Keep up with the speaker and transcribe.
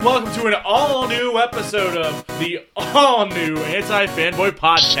Welcome to an all-new episode of the all-new Anti-Fanboy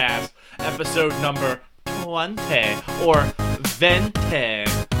Podcast, episode number 20, or 20,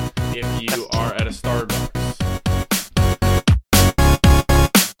 if you are at a Starbucks.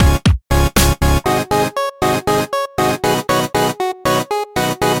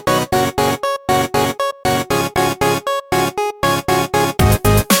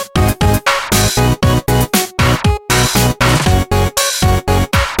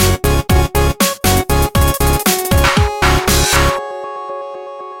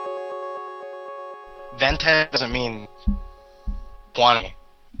 Vente doesn't mean 20.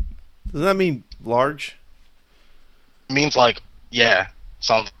 Doesn't that mean large? It means like, yeah,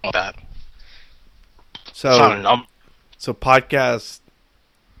 something like that. It's not a So, number. so podcast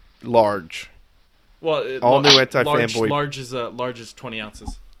large. Well, All new Anti-Fanboy. Large is 20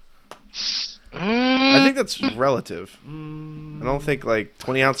 ounces. I think that's relative. I don't think like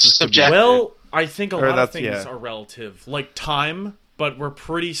 20 ounces could be. Subjective. Well, I think a Or lot of that's- things yeah. are relative, like time, but we're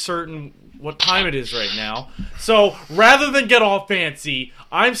pretty certain what time it is right now. So, rather than get all fancy,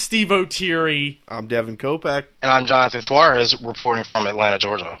 I'm Steve O'Teary. I'm Devin Kopak. And I'm Jonathan Suarez, reporting from Atlanta,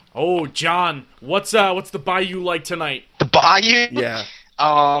 Georgia. Oh, John, what's the bayou like tonight? The bayou? Yeah.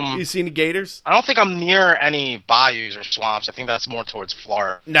 Um, You seen the Gators? I don't think I'm near any bayous or swamps. I think that's more towards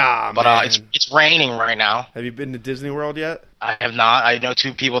Florida. Nah, But man. it's raining right now. Have you been to Disney World yet? I have not. I know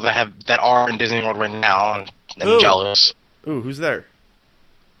two people that are in Disney World right now, and I'm Who? jealous. Ooh, who's there?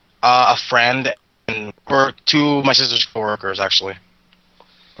 A friend or two of my sister's coworkers, actually.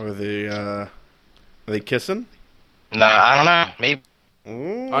 Are they kissing? No, I don't know. Maybe.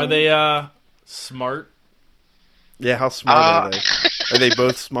 Ooh. Are they smart? Yeah, how smart are they? Are they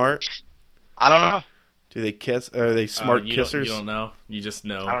both smart? I don't know. Do they kiss? Are they smart You kissers? don't know. You just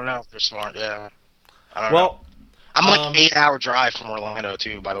know. I don't know if they're smart. Yeah. I don't know. Well, I'm like 8-hour drive from Orlando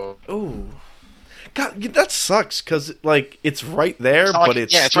too, by the way. ooh. God, that sucks because like it's right there, It's not but like-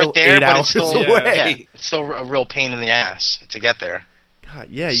 it's yeah, it's still right there, 8 but hours it's still away. yeah, it's still a real pain in the ass to get there. God,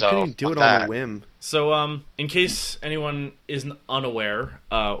 yeah, you So, couldn't even do it fuck on a that. whim. So, in case anyone isn't unaware,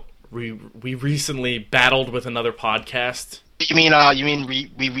 we recently battled with another podcast. You mean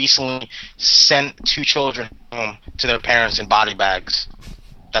we recently sent two children home to their parents in body bags?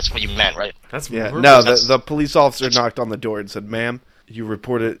 That's what you meant, right? That's Yeah, we're- no, that's- the police officer knocked on the door and said, "Ma'am, you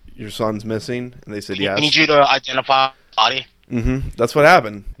reported your son's missing," and they said, We "Yes." need you to identify the body. That's what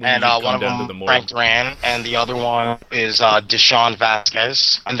happened. we And need to one come of down to the them, morgue. Frank Duran, and the other one is Deshaun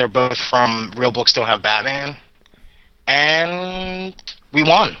Vasquez. And they're both from Real Books Don't Have Batman. And we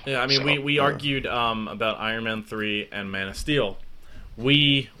won. Yeah, I mean, So, we argued about Iron Man 3 and Man of Steel.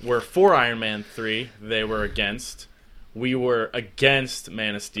 We were for Iron Man 3. They were against. We were against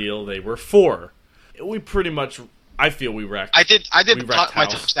Man of Steel. They were for. We pretty much, I feel we wrecked. I did we wrecked my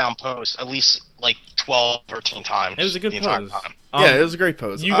house. touchdown post at least like 12, 13 times. It was a good the entire post. time. Yeah, it was a great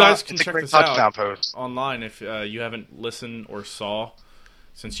post. You guys can It's a check great this touchdown out post. online if you haven't listened or saw,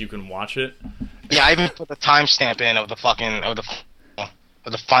 since you can watch it. Yeah, I even put the timestamp in of the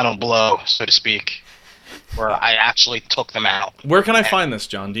final blow, so to speak, where I actually took them out. Where can I find this,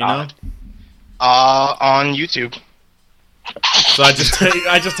 John? Do you know? On YouTube. So I just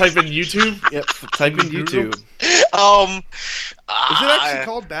type in YouTube. Yep, type in Google? YouTube. Is Um, it actually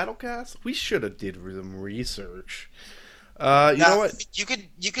called Battlecast? We should have did some research. You know what?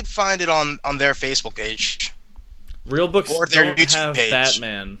 You could find it on their Facebook page. Real books Or their don't YouTube have page.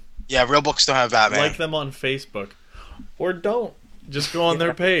 Batman. Yeah, Real Books Don't Have Batman. Like them on Facebook, or don't. Just go on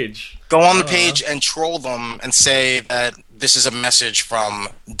their page. Go on the page and troll them and say that this is a message from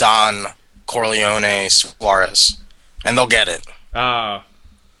Don Corleone Suarez, and they'll get it.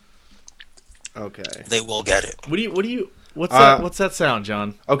 Okay. They will get it. What's that sound,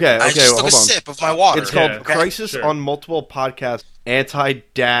 John? Okay, I just well, took a hold on. sip of my water. It's called Yeah, okay. Crisis sure. on Multiple Podcasts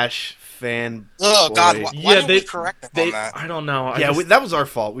Anti-Fan. Oh God! Why Yeah, didn't we correct them on that? I don't know. Yeah, that was our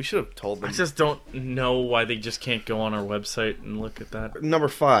fault. We should have told them. I just don't know why they just can't go on our website and look at that. Number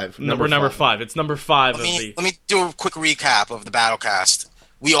 5. Number five. It's number 5 Let of me the. let me do a quick recap of the Battlecast.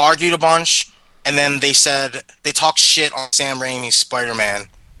 We argued a bunch, and then they said they talked shit on Sam Raimi's Spider-Man,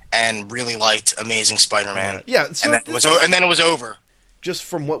 and really liked Amazing Spider-Man. Yeah, so And then it was over. just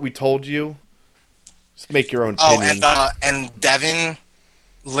from what we told you, just make your own Oh, opinion. and Devin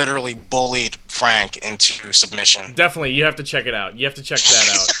literally bullied Frank into submission. Definitely, you have to check it out. You have to check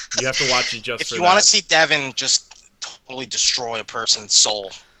that out. You have to watch it just If for you that. want to see Devin just totally destroy a person's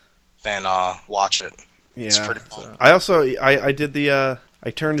soul, then watch it. It's Yeah. pretty fun. I also I did the I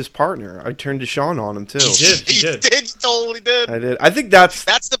turned his partner. I turned Deshaun on him too. You did. You totally did. I did. I think that's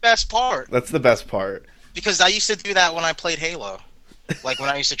That's the best part the best part. because I used to do that when I played Halo. like when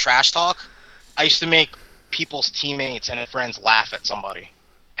I used to trash talk, I used to make people's teammates and friends laugh at somebody.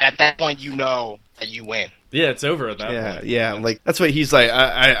 And at that point, you know that you win. Yeah, it's over at that point. Yeah. Like that's what he's like.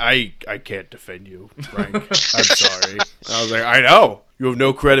 I can't defend you, Frank. I'm sorry. I was like, I know you have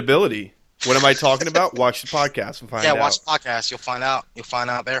no credibility. What am I talking about? Watch the podcast and find out. Yeah, watch the podcast. You'll find out. You'll find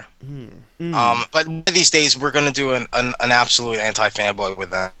out there. But one of these days, we're gonna do an absolute anti-fanboy with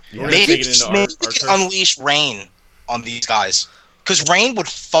that. Yeah. Maybe Take it into we our can turf. unleash Rain on these guys, because Rain would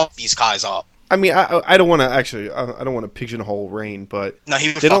fuck these guys up. I mean, I don't want to actually. I don't want to pigeonhole Rain, but No, he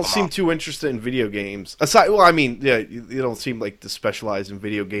would they fuck don't them seem up. too interested in video games. Aside, well, I mean, yeah, they don't seem like to specialize in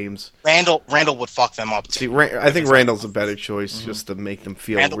video games. Randall would fuck them up See, too. I think Randall's a better choice, just to make them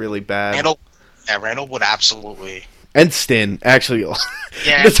feel Randall- really bad. Randall would absolutely. And Stin, actually.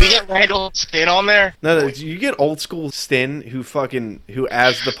 Yeah, if we get Randall Stin on there. No, you get old school Stin who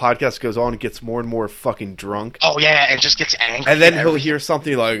as the podcast goes on, gets more and more fucking drunk. Oh yeah, and just gets angry. And then at he'll everything. hear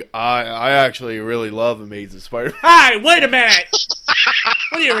something like, I actually really love Amazing Spider-Man. Hi, wait a minute!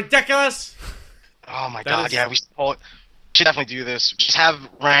 What are you, ridiculous? Oh my That god, is- yeah, we should definitely do this. Just have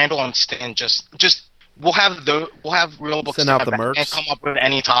Randall and Stin just we'll have real books Send out the and mercs. come up with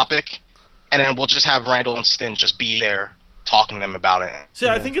any topic, and then we'll just have Randall and Stin just be there talking to them about it. See,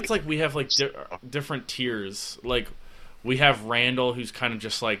 I think it's like we have like different tiers. Like we have Randall, who's kind of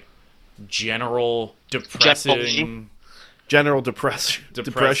just like general depressing, General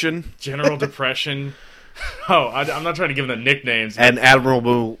Depression. general depression. Oh, I'm not trying to give them the nicknames. And Admiral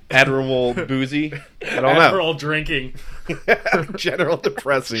Boozy. I don't know. Admiral drinking. General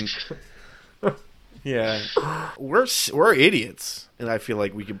Depressing. Yeah. We're idiots. And I feel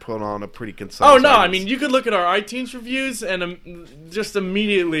like we can put on a pretty concise Oh no! I audience. mean, you could look at our iTunes reviews, and just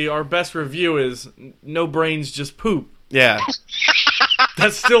immediately our best review is "No brains, just poop." Yeah.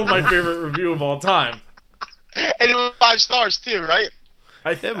 That's still my favorite review of all time. And it was 5 stars too, right?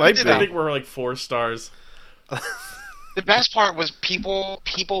 It might I be. think we're like 4 stars. The best part was people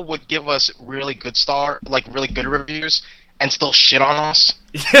would give us really good reviews and still shit on us.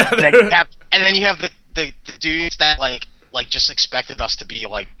 Yeah, And then you have the dudes that like just expected us to be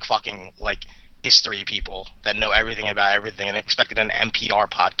like fucking like history people that know everything about everything and expected an NPR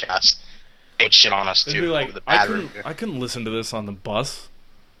podcast. They'd shit on us they'd too. be like, over the I bad couldn't, review. I couldn't listen to this on the bus.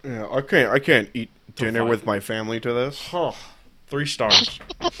 Yeah, I can't eat dinner fine. with my family to this. Oh, 3 stars.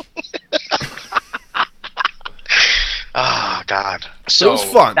 Oh God! So was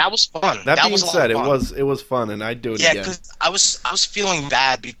fun. That was fun. That being was a lot said, of fun. it was fun, and I'd do it Yeah, again. because I was feeling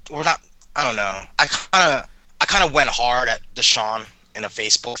bad. Or not. I don't know. I kind of went hard at Deshaun in a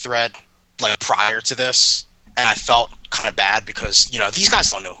Facebook thread like prior to this, and I felt kind of bad because these guys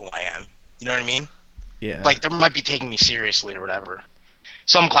don't know who I am. You know what I mean? Yeah. Like they might be taking me seriously or whatever.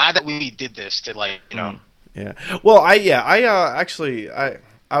 So I'm glad that we did this to Yeah. Well, actually I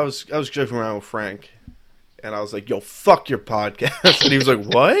was joking around with Frank, and I was like, "Yo, fuck your podcast," and he was like,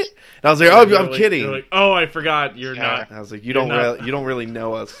 "What?" And I was like, "Oh, You're I'm like- kidding." You're like, oh, I forgot. You're Yeah. not. And I was like, "You You're don't not- you don't really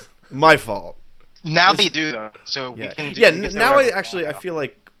know us. My fault." Now they do though. So Yeah. we can. Yeah. we can say Now whatever I feel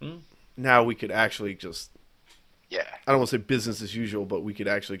like now we could actually just. Yeah. I don't want to say business as usual, but we could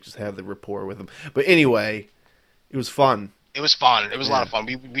actually just have the rapport with them. But anyway, it was fun. It was fun. It was a lot of fun.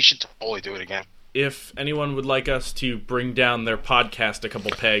 We should totally do it again. If anyone would like us to bring down their podcast a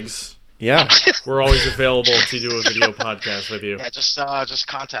couple pegs, Yeah. we're always available to do a video podcast with you. Yeah, just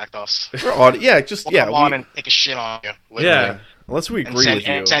contact us. We're on. Yeah. Just We'll yeah. come on and take a shit on you. literally. Yeah. Unless we And agree with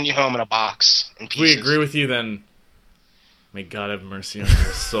you. send you home in a box in If pieces. we agree with you, then may God have mercy on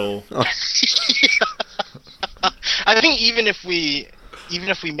your soul. I think even if we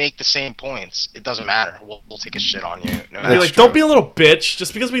make the same points, it doesn't matter. We'll take a shit on you. No, Be That's like, true. don't be a little bitch.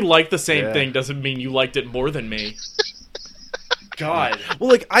 Just because we like the same Yeah. thing doesn't mean you liked it more than me. God. Well,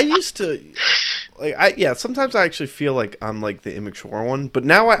 like I used to, sometimes I actually feel like I'm like the immature one, but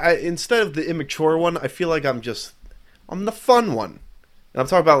now I instead of the immature one, I feel like I'm the fun one. And I'm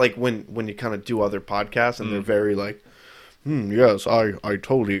talking about like when you kind of do other podcasts and they're very like, yes, I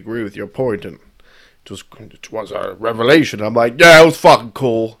totally agree with your point, and it was a revelation. I'm like, yeah, it was fucking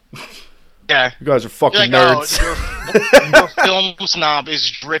cool. Yeah. You guys are You're fucking like, nerds. oh, your film snob is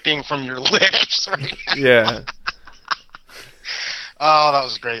dripping from your lips right now. Yeah. Oh, that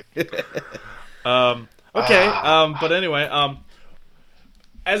was great. Okay, but anyway,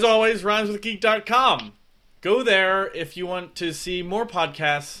 as always, rhymeswithgeek.com. Go there if you want to see more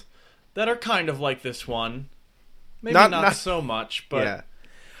podcasts that are kind of like this one. Maybe not so much, but Yeah.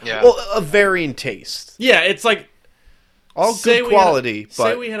 Yeah. Well, a varying taste. yeah, it's like All say good we had a- quality, say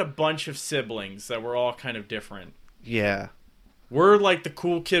but we had a bunch of siblings that were all kind of different. yeah. We're like the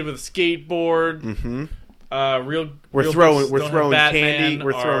cool kid with a skateboard. Mm-hmm. We're real throwing books we're don't have throwing Batman candy.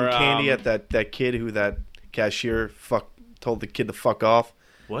 We're throwing or, candy at that kid who that cashier told the kid to fuck off.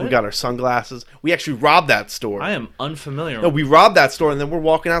 What? We got our sunglasses. We actually robbed that store. I am unfamiliar. No, we robbed that store, and then we're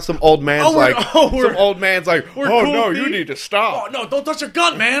walking out. Some old man's some old man's like, oh cool no, thief. you need to stop. Oh no! Don't touch your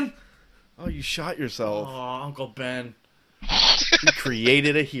gun, man. Oh, you shot Oh, yourself. Uncle Ben, You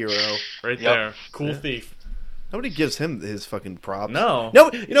created a hero. right Yep. there, cool thief. Nobody gives him his fucking props. No.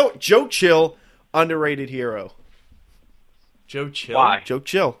 You know, Joe Chill, underrated hero. Joe Chill. Why? Joe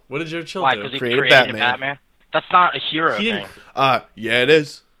Chill. What did Joe Chill Why? do? Because he Created created Batman. Batman. That's not a hero He thing. didn't. Yeah, it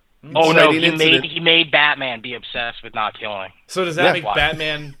is. Oh no, Exciting incident. he made Batman be obsessed with not killing. So does that Yeah. make Why?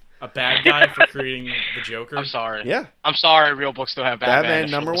 Batman a bad guy for creating the Joker? I'm sorry. Yeah. I'm sorry. Real books don't have Batman. Batman, if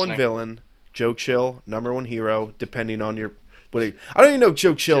you're number one listening. villain. Joe Chill, number one hero, depending on your... I don't even know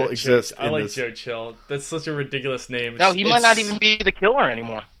Joe Chill exists I in like this. Joe Chill. That's such a ridiculous name. No, he might not It's- even be the killer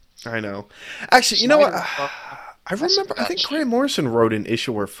anymore. I know. Actually, you know what? Snyder- I remember, I think Grant Morrison wrote an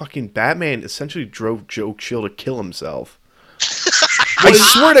issue where fucking Batman essentially drove Joe Chill to kill himself. I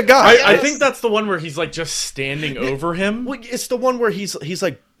swear to God. I think that's the one where he's like just standing over him. Well, it's the one where he's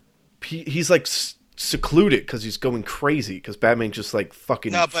like secluded because he's going crazy because Batman just like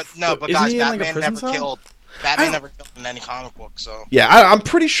fucking No, but Isn't guys, he in, like, a Batman prison never cell? killed. Batman never killed in any comic book. So yeah. I'm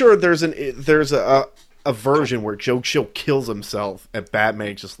pretty sure there's a version where Joe Chill kills himself and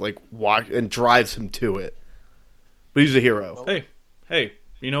Batman just like walk and drives him to it. But he's a hero. Hey,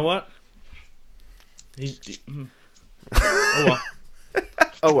 you know what? Oh well.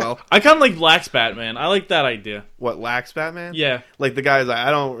 Oh well. I kind of like Lax Batman. I like that idea. What, Lax Batman? Yeah. Like the guy's like, I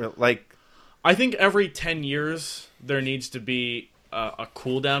don't like. I think every 10 years there needs to be a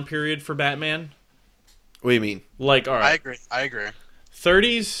cooldown period for Batman. What do you mean? Like, all I right, agree.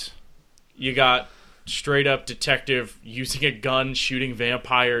 30s, you got straight up detective using a gun shooting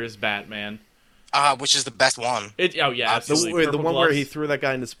vampires Batman. Which is the best one. Oh yeah, absolutely. The Purple one where gloves. he threw that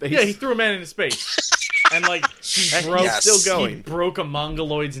guy into space. Yeah, he threw a man into space. And like he Heck, broke he's still He going. broke a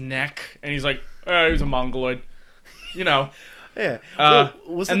mongoloid's neck and he's like, oh, he was a mongoloid. You know. Yeah.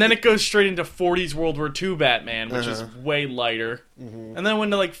 And then it goes straight into 40s World War II Batman, which is way lighter. Mm-hmm. And then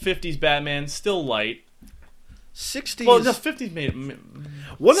went to like 50s Batman, still light. 60s. Well, no, 50s made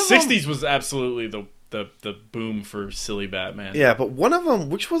one of 60s was absolutely the boom for silly Batman. Yeah, but one of them,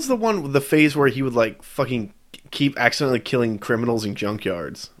 which was the one with the phase where he would like fucking keep accidentally killing criminals in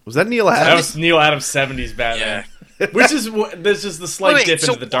junkyards? Was that Neil Adams? That was Neil Adams' 70s Batman. Which is this is the slight dip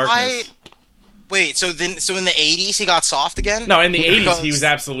into the darkness. Wait, so in the 80s he got soft again? No, in the 80s Because- he was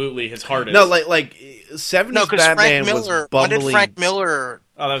absolutely his hardest. No, like 70s No, because Batman Frank Miller. was When bumbling. did Frank Miller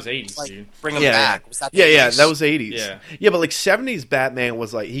Oh, that was 80s, like dude. bring him Yeah, back? Was that the Yeah, 80s? that was 80s. Yeah. But like 70s Batman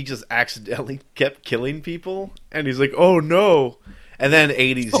was like he just accidentally kept killing people, and he's like, oh no. And then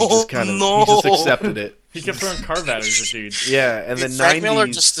 80s he just kind of he just accepted it. He kept throwing car batteries at dudes. Yeah, and Dude, then Frank 90s. Miller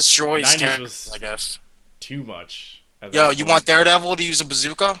just destroys 90s characters, was- I guess. Too much. at Yo, that you point. want Daredevil to use a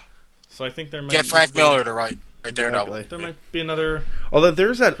bazooka? So I think there might Get Frank be, Miller to write Daredevil. Exactly. There might be another. Although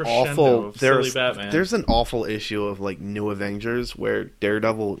there's that Crescendo awful of silly Batman. there's an awful issue of like New Avengers where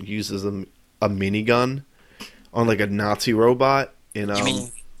Daredevil uses a minigun on like a Nazi robot in You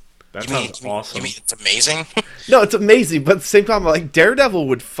mean That you mean, sounds you mean- awesome. you mean it's amazing? No, it's amazing, but at the same time like Daredevil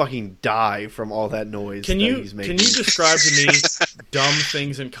would fucking die from all that noise Can that you he's making. describe to me dumb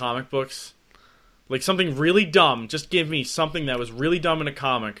things in comic books? Like something really dumb. Just give me something that was really dumb in a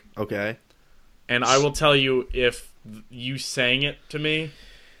comic, Okay. and I will tell you if you saying it to me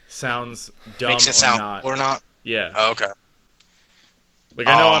sounds dumb Makes it or sound not. or not. Yeah. Oh, okay. Like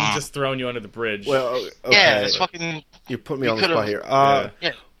I know I'm just throwing you under the bridge. Well, okay. Yeah, it's fucking. You put me you on the could've- spot here. Yeah.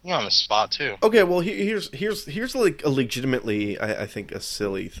 Yeah, you're on the spot too. Okay, well here's like a legitimately I think a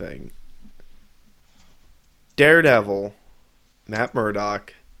silly thing. Daredevil, Matt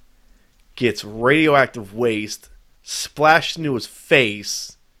Murdock, gets radioactive waste splashed into his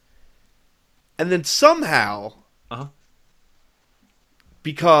face, and then somehow Uh-huh.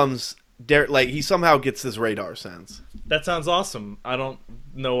 becomes like he somehow gets this radar sense. That sounds awesome. I don't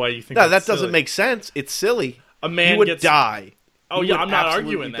know why you think No, that's that doesn't silly. make sense. It's silly. A man he would gets die. Oh He yeah, would I'm not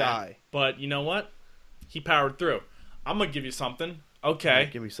absolutely arguing that. die. But you know what? He powered through. I'm gonna give you something. Okay.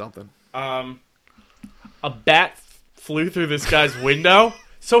 Give me something. A bat flew through this guy's window,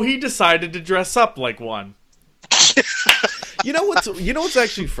 so he decided to dress up like one. You know what's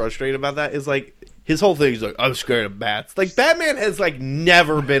actually frustrating about that is like his whole thing is like I'm scared of bats. Like Batman has like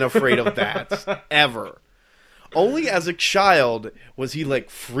never been afraid of bats ever. Only as a child was he like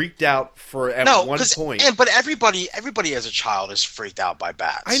freaked out at one point. But everybody as a child is freaked out by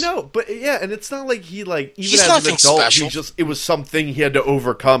bats. I know, but yeah, and it's not like he like even He's as nothing an adult, special. it was something he had to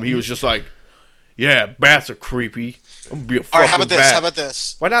overcome. He was just like, Yeah, bats are creepy. I'm gonna be a fucking All right, how about this? bat. How about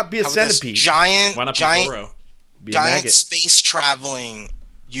this? Why not be a How about this? centipede? Giant, Why not be giant, Zorro? Be a giant maggot. space traveling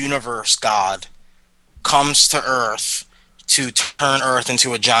universe god comes to Earth to turn Earth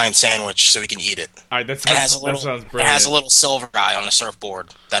into a giant sandwich so he can eat it. All right, that It has sounds, a little, that sounds it brilliant. has a little silver guy on a surfboard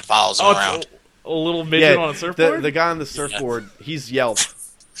that follows him Oh, around. it's a little midget on a surfboard? the guy on the surfboard, he's Yelp.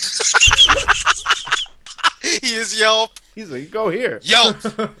 He is Yelp. He's like, go here. Yelp,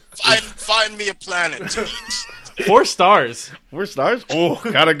 find me a planet. 4 stars. 4 stars? Oh,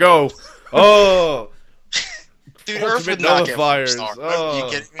 gotta go. Oh, Dude, Earth Ultimate would not get 4 nullifiers. stars. Oh. Are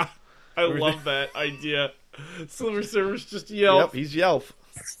you kidding me? I love that idea. Silver Surfer's just Yelp. yep, he's Yelp.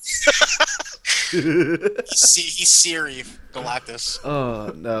 He's Siri Galactus.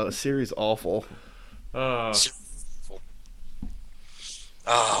 Oh no, Siri's awful. Well,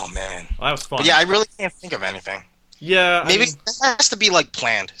 Oh man. that was fun. But yeah, I really can't think of anything. Yeah, Maybe I, mean, that has to be like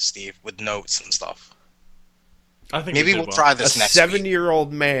planned, Steve, with notes and stuff. I think Maybe we we'll did try A this next week.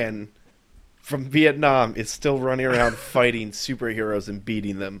 7-year-old man from Vietnam is still running around fighting superheroes and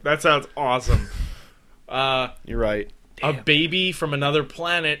beating them. That sounds awesome. You're right. A baby from another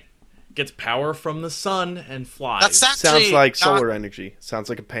planet gets power from the sun and flies. That's actually Sounds like not- solar energy. Sounds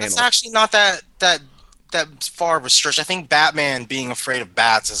like a panel. That's actually not that far of a stretch. I think Batman being afraid of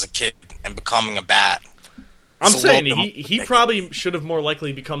bats as a kid and becoming a bat. I'm It's a saying little bit he probably should have more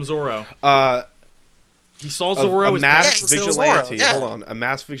likely become Zorro. Uh, He saw a, Zorro a as masked Yeah, he's vigilante. Zorro, yeah. Hold on, a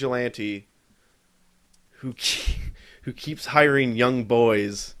masked vigilante who keeps hiring young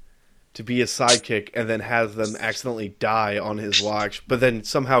boys to be a sidekick and then has them accidentally die on his watch, but then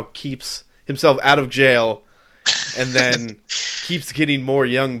somehow keeps himself out of jail and then keeps getting more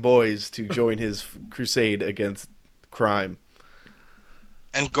young boys to join his crusade against crime.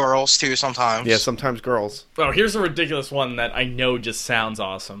 And girls too sometimes. Yeah, sometimes girls. Oh, here's a ridiculous one that I know just sounds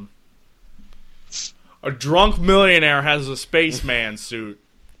awesome. A drunk millionaire has a spaceman suit.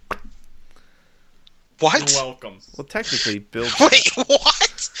 What? You're welcome. Well, technically, Bill. Wait,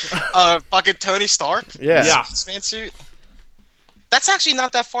 what? Fucking Tony Stark? Yeah. Yeah. Spaceman suit? That's actually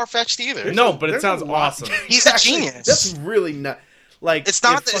not that far fetched either. No, but it There's sounds a lot- awesome. He's a Actually, genius. That's really not like It's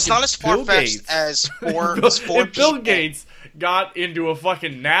not. if It's fucking not as far Bill fetched Gates- as four. Bill, as four if Bill people. Gates got into a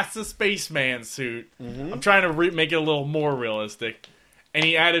fucking NASA spaceman suit, I'm trying to make it a little more realistic, and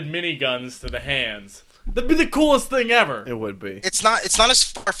he added miniguns to the hands, that'd be the coolest thing ever. It would be. It's not as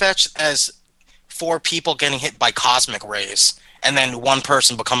far fetched as 4 people getting hit by cosmic rays, and then one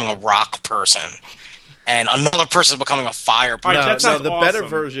person becoming a rock person, and another person becoming a fire All right, person. that sounds the better awesome.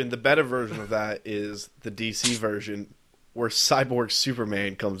 version of that is the DC version where Cyborg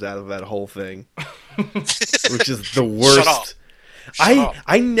Superman comes out of that whole thing, which is the worst. Shut up. Shut up.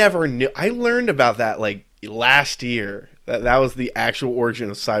 I never knew. I learned about that like last year. That was the actual origin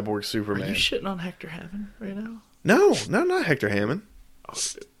of Cyborg Are Superman. you shitting on Hector Hammond right now? No, not Hector Hammond.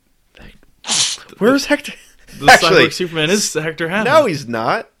 Where's Hector? The Actually, Cyborg Superman is Hector Hammond. No, he's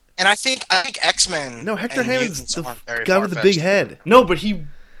not. And I think X-Men. No, Hector and Hammond's mutants the aren't very guy with the big far-fetched. head. No, but he.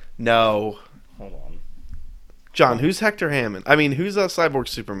 No, Hold on. John. Who's Hector Hammond? I mean, who's Cyborg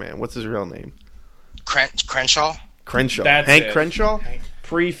Superman? What's his real name? Crenshaw. Crenshaw. That's Hank it. Crenshaw?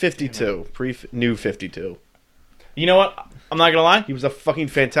 Pre-52. New 52. You know what? I'm not gonna lie. He was a fucking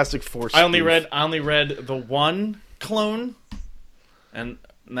Fantastic Four I only spoof. read the one clone, and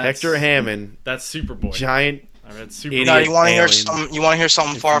that's, Hector Hammond, That's Superboy. giant I read idiot No, Superboy. you want to hear alien some? You want to hear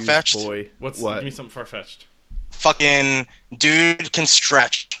something far infused fetched? boy. What's what? Give me something far fetched. Fucking dude can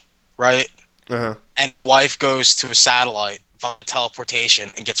stretch, right? Uh-huh. And wife goes to a satellite via teleportation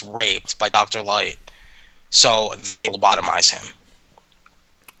and gets raped by Dr. Light. So they lobotomize him.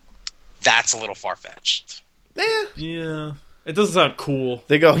 That's a little far fetched. Yeah. Yeah, it doesn't sound cool.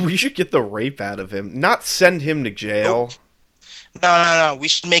 They go, we should get the rape out of him, not send him to jail. No. We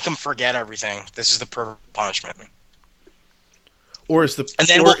should make him forget everything. This is the perfect punishment. Or is the And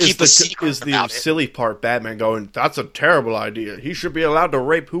then or we'll is keep the a secret is the about it. silly part Batman going, that's a terrible idea. He should be allowed to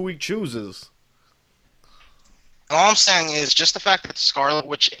rape who he chooses. And all I'm saying is just the fact that Scarlet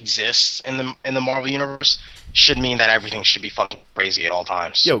Witch exists in the Marvel universe should mean that everything should be fucking crazy at all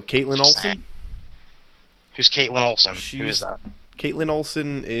times. Yo, Caitlin Just saying. Olsen? Who's Caitlin Olsen? Who She's- is that? Caitlin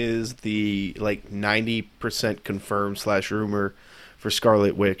Olsen is the like 90% confirmed / rumor for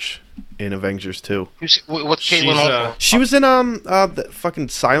Scarlet Witch in Avengers 2. What's She's, Caitlin Olsen? She was in the fucking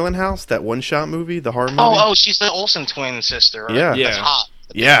Silent House, that one-shot movie, the horror movie. Oh, she's the Olsen twin sister. Right? Yeah. Yeah. That's hot.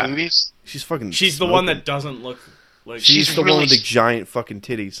 The big Yeah. movies. She's fucking She's the one smoking. that doesn't look like. She's she's the one really with the s- giant fucking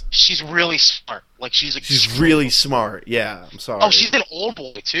titties. She's really smart. Like she's Really smart. Yeah, I'm sorry. Oh, she's an old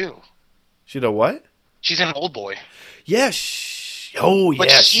boy too. She a what? She's an old boy. Yeah, Oh But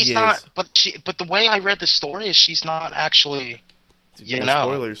yeah, she's she not. is. But the way I read the story is she's not actually. You no know.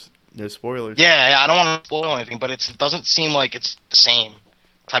 spoilers. No spoilers. Yeah, I don't want to spoil anything, but it doesn't seem like it's the same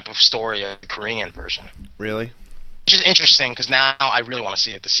type of story as the Korean version. Really? Which is interesting because now I really want to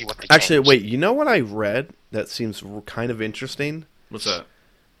see it to see what they Actually, changed. wait. You know what I read that seems kind of interesting? What's that?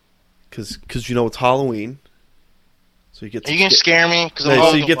 Because you know it's Halloween, so you get. Are you gonna scare me? Because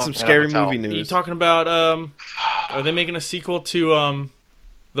so you get some scary movie Are you news. talking about are they making a sequel to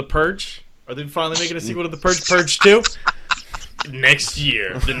The Purge? Are they finally making a sequel to The Purge? Purge 2? Next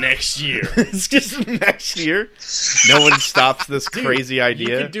year. The next year. It's just next year. No one stops this Dude, crazy You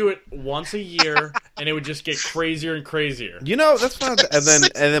idea. could do it once a year, and it would just get crazier and crazier. You know, that's not. And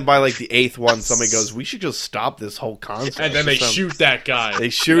then by like the 8th one, somebody goes, "We should just stop this whole concept." And then they shoot that guy.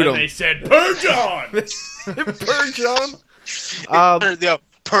 They shoot and him. they said, "Purge on!" Purge on.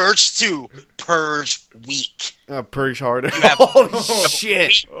 Purge 2, Purge Week. Purge harder. have- Holy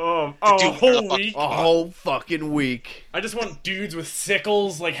shit! Oh, Dude, a whole week. A whole fucking week. I just want dudes with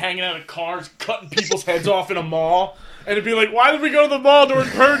sickles, like, hanging out of cars, cutting people's heads off in a mall. And it'd be like, why did we go to the mall during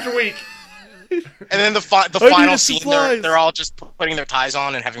Purge Week? And then the I final needed scene, supplies. they're all just putting their ties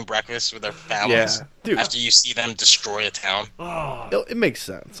on and having breakfast with their families. Yeah. Dude. After you see them destroy a town. Oh, It makes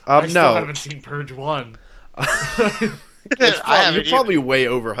sense. I still No, haven't seen Purge 1. you're probably way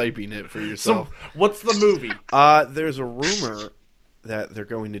overhyping it for So, yourself. what's the movie? There's a rumor that they're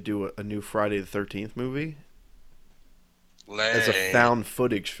going to do a new Friday the 13th movie as a found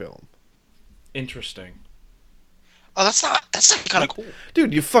footage film. Interesting. Oh, that's not kind of cool.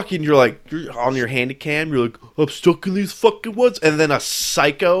 Dude, you're on your handy cam, you're like, I'm stuck in these fucking woods, and then a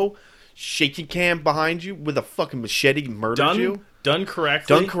psycho shaky cam behind you with a fucking machete murders you. Done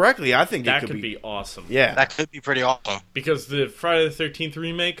correctly. Done correctly, I think That it could be awesome. Yeah. That could be pretty awesome. Because the Friday the 13th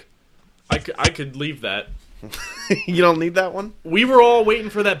remake, I could leave that. You don't need that one? We were all waiting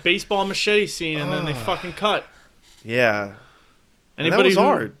for that baseball machete scene, and then they fucking cut. Yeah. And that Anybody was who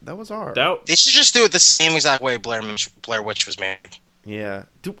hard. That was hard. doubt? They should just do it the same exact way Blair Witch was made. Yeah.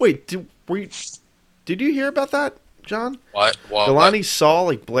 Did you hear about that, John? What? Delaney saw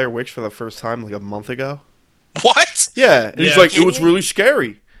like Blair Witch for the first time like a month ago. What? Yeah, and he's Yeah. like, it was really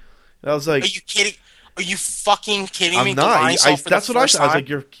scary. And I was like, Are you kidding? Are you fucking kidding me? I'm not. Delaney saw for the That's what I first said. I was time?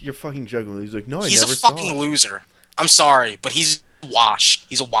 like, you're fucking joking. He's like, no, He's I never a saw fucking it. loser. I'm sorry, but he's washed.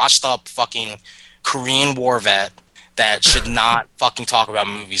 He's a washed up fucking Korean war vet that should not fucking talk about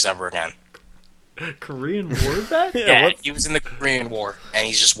movies ever again. Korean War vet? Yeah, what? he was in the Korean War, and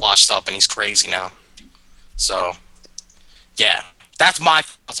he's just washed up, and he's crazy now. So, yeah, that's my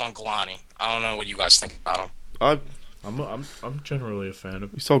thoughts on Galani. I don't know what you guys think about him. I'm generally a fan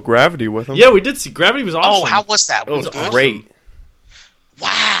of. We saw Gravity with him. Yeah, we did see Gravity was awesome. Oh, how was that? it was good? great.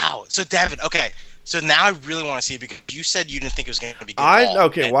 Wow. So, Devin, okay. So now I really want to see it because you said you didn't think it was going to be good. at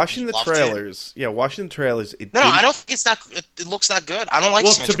all, and Watching you the loved it. trailers. Yeah, watching the trailers. It No, didn't- I don't think it's that. It looks that good. I don't like.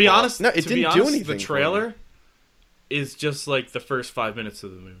 Well, Symmetrical. to be honest, No, it to be didn't do honest, anything the for trailer is just like the first 5 minutes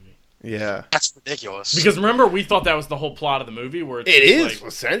of the movie. Yeah, That's ridiculous. Because remember, we thought that was the whole plot of the movie, where it's it just is like,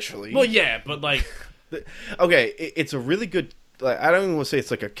 essentially. well, yeah, but like, Okay, it's a really good. Like, I don't even want to say it's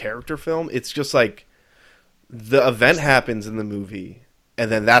like a character film. It's just like the event happens in the movie,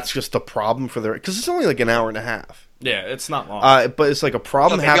 and then that's just a problem for the because it's only like an hour and a half. yeah, it's not long. But it's like a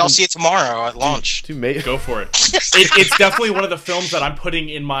problem Maybe I'll happens. see it tomorrow at lunch. Go for it. It's definitely one of the films that I'm putting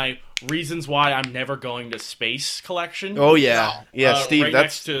in my reasons why I'm never going to space collection. Oh yeah, yeah, Steve. right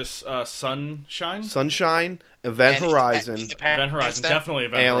That's next to Sunshine. Sunshine, Event And Horizon. Event Horizon, definitely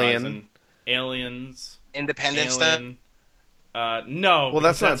Event Alien. Horizon. Aliens. Independence Day. Alien. No. Well,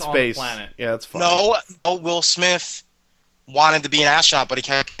 that's not because on the space. planet. Yeah, that's fine. No, Will Smith wanted to be an astronaut, but he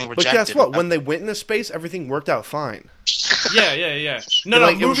kept getting But rejected. guess what? When they went into space, everything worked out fine. Yeah. No,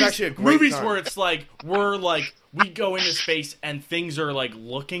 Like, it was movies, actually a great movies time. where it's like we go into space and things are like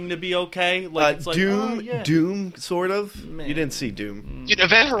looking to be okay. Like it's like Doom, oh, yeah. Doom, sort of. Man. You didn't see Doom. Dude,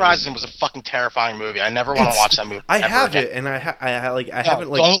 Event Horizon was a fucking terrifying movie. I never want to watch that movie. I ever have again. it, and I No, haven't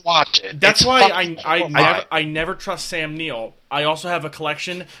like. don't watch it. That's It's why fucking I horrifying. never trust Sam Neill. I also have a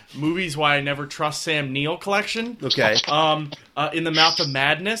collection movies why I never trust Sam Neill collection. Okay. In the Mouth of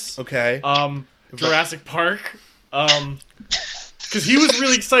Madness. Okay. Jurassic Park. Because he was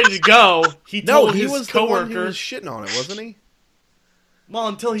really excited to go. He No, told he his was the one who coworker. was shitting on it, wasn't he? Well,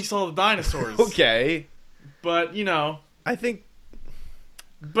 until he saw the dinosaurs. Okay. But I think.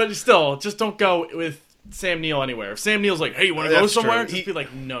 but still, just don't go with Sam Neill anywhere. If Sam Neill's like, "Hey, you want to go That's somewhere?" true. Just be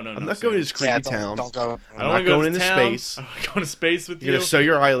like, "No, I'm not going to his creepy Yeah, town. don't go. I I'm don't not want to go going to into town. space. I'm not going to space with You're you." gonna sew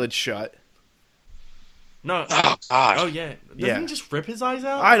your eyelids shut. No. Oh God. Oh yeah. Doesn't Yeah. he just rip his eyes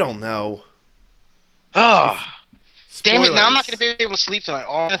out? I don't know. Oh. Damn it! Now I'm not Spoilers. gonna be able to sleep tonight.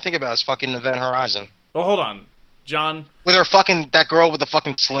 All I'm gonna think about is fucking Event Horizon. Oh, hold on, John. With her fucking that girl with the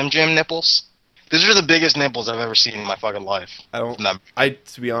fucking Slim Jim nipples. These are the biggest nipples I've ever seen in my fucking life.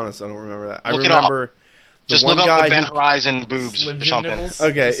 To be honest, I don't remember that. I Look it up. remember the Just one look up guy Event who, Horizon boobs Slim or Jim something. nipples?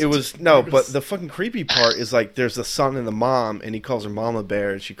 okay, it was no, but the fucking creepy part is like there's the son and the mom, and he calls her Mama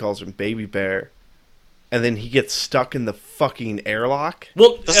Bear, and she calls him Baby Bear, and then he gets stuck in the fucking airlock.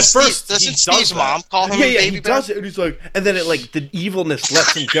 Well, at Doesn't first doesn't he does Steve's that. mom call him Yeah, Baby he Bear? does it, and he's like, and then it like the evilness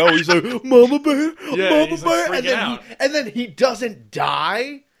lets him go. He's like, Mama Bear, Yeah, Mama he's, like, Bear, and freaking then out. and then he doesn't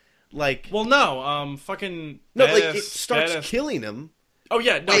die. Like Well, no, fucking. no, like badass- it starts badass- killing him. Oh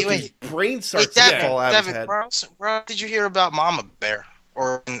yeah, no. Wait, His brain starts Wait, to Devin, fall out of his Devin, head. where else did you hear about Mama Bear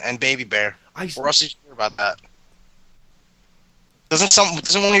or and Baby Bear? Where else did you hear about that? Doesn't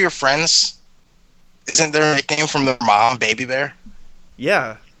one of your friends? Isn't there a nickname from their mom, Baby Bear?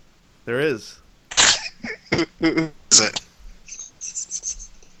 Yeah, there is. Who is it?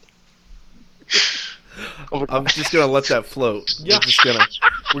 I'm just gonna let that float. Yeah.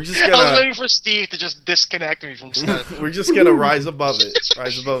 We're just I was gonna waiting for Steve to just disconnect me from stuff. we're just gonna rise above it.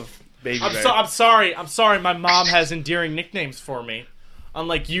 Rise above Baby I'm, Bear. I'm sorry. I'm sorry. My mom has endearing nicknames for me,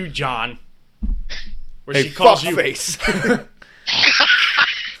 unlike you, John, where Hey, she calls you. fuckface.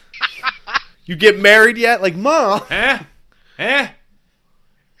 You get married yet? Like, Mom. Eh?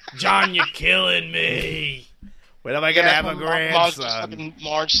 John, you're killing me. When am I gonna have a Mom's just grandson? fucking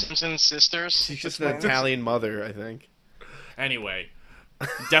Marge Simpson's sisters. She's just an Italian mother, I think. Anyway,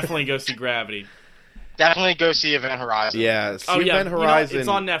 definitely go see Gravity. Definitely go see Event Horizon. Yeah, see Oh, yeah, Event you know, Horizon it's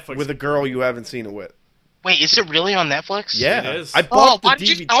on Netflix. with a girl you haven't seen it with. Wait, is it really on Netflix? Yeah, It is. I Oh, bought why the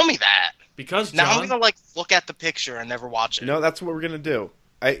did you DVD. tell me that? Because Now John, I'm gonna look at the picture and never watch it. No, that's what we're gonna do.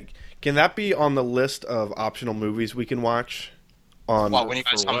 Can that be on the list of optional movies we can watch on Well, when you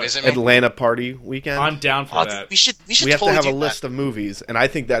guys For come what? visit me, Atlanta Party weekend? I'm down for that. we should we have totally to have a do that. list of movies, and I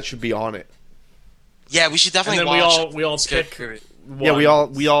think that should be on it. Yeah, we should And definitely then watch. we all It's good. pick. Yeah,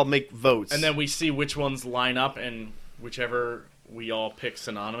 one. we all make votes. And then we see which ones line up, and whichever we all pick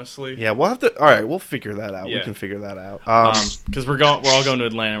synonymously. yeah, we'll have to. All right, we'll figure that out. We Yeah. can figure that out. Because we're all going to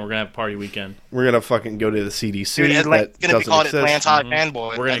Atlanta. We're gonna have party weekend. We're gonna fucking go to the CDC. Dude, that Atlanta's gonna be doesn't called exist. Atlanta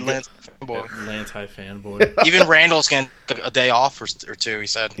fanboy. We're gonna Atlanta fanboy. Atlanta fanboy. Even Randall's getting a day off or two. He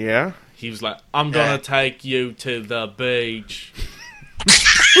said. Yeah. He was like, "I'm gonna take you to the beach."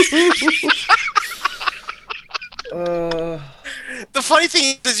 The funny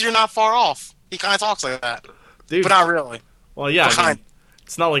thing is, you're not far off. He kind of talks like that, Dude, but not really. well, yeah. I mean, Behind.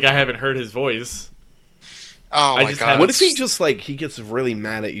 it's not like I haven't heard his voice. Oh I my just god! haven't- What if he just like he gets really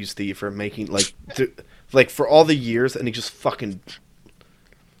mad at you, Steve, for making like for all the years, and he just fucking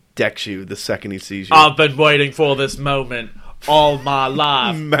decks you the second he sees you. I've been waiting for this moment all my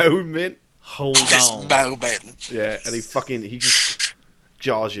life. Moment. Hold This on. moment. Yeah, and he just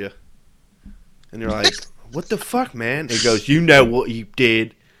jaws you, and you're like, "What the fuck, man?" And he goes, "You know what you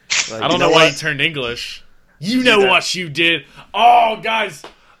did." Like, I don't you know why what? he turned English. You know what you did. Oh, guys.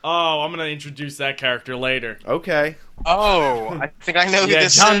 Oh, I'm gonna introduce that character later. Okay, Oh, I think I know who Yeah,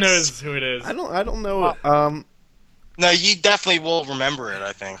 this John is. knows who it is. I don't know. No, you definitely will remember it.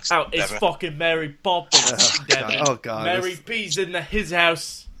 I think. Oh, it's Devin. fucking Mary Poppins. Oh, Devin. God. Oh, God. Mary P's in his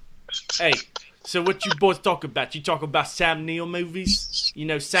house. Hey, so what you boys talk about? You talk about Sam Neill movies? You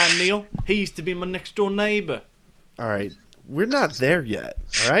know Sam Neill? He used to be my next door neighbor. All right, we're not there yet.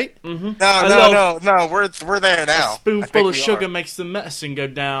 All right. No, love- no. We're there now. A spoonful I think of we sugar are. makes the medicine go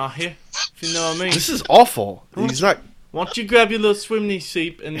down here. If you know what I mean. This is awful. He's not. Why don't you grab your little swimney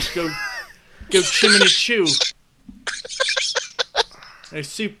sheep and go chimney chew? A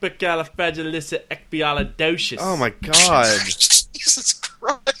supercalifragilisticexpialidocious. Oh my god! Jesus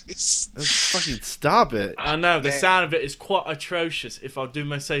Christ! Let's fucking stop it. I know, the sound of it is quite atrocious, if I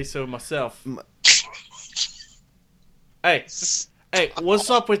do say so myself. Hey, what's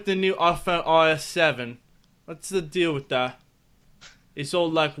up with the new iPhone iOS 7? What's the deal with that? It's all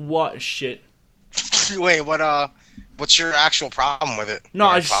like what and shit. Wait, what's your actual problem with it? No,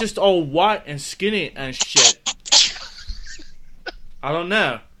 Your it's problem? just all white and skinny and shit. I don't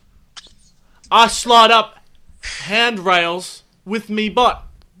know. I slide up handrails with me butt.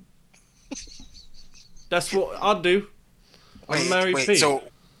 That's what I do. I'm Mary P. So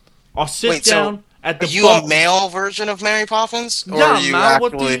I sit wait, so down at the are you bottom. a male version of Mary Poppins? Or Yeah, are you man.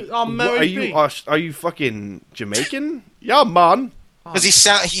 What actually? do you? I'm Mary P. Are you fucking Jamaican? Yeah, man. Because he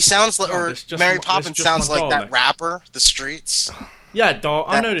sounds like, No, or that's just Mary my- Poppins that's just sounds my like that dialect. rapper, The Streets. Yeah, dog.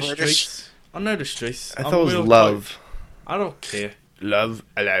 I That know the British- streets. I know the streets. I I'm thought it was real love. close. I don't care. Love.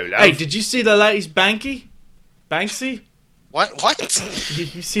 Hello, love. Hey, did you see the latest Banksy? What? What?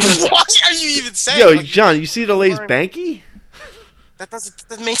 You see the What are you even saying? Yo, Like, John, you see the Lay's Banky?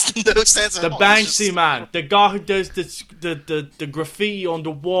 that makes no sense at the all. Banksy man, the guy who does the graffiti on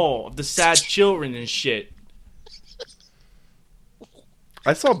the wall of the sad children and shit.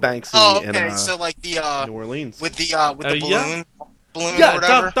 I saw Banksy Oh, in okay. So like the New Orleans. with the Yeah. balloon Yeah, or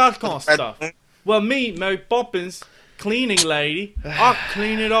whatever. that kind of Red stuff. balloon. Well, me, Mary Poppins, cleaning lady, I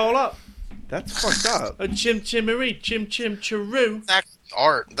clean it all up. That's fucked up. A chim chimmery, chim chim chiroo. That's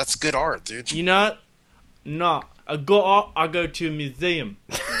art. That's good art, dude. You know? No, I go up, I go to a museum.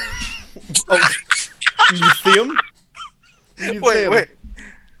 Museum? Wait.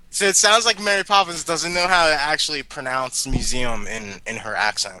 So it sounds like Mary Poppins doesn't know how to actually pronounce museum in her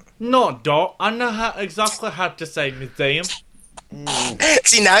accent. No, dog, I know exactly how to say museum.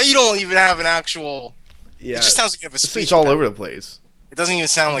 See, now you don't even have an actual. Yeah. It just sounds like you have a This speech. thing's all over the place. It doesn't even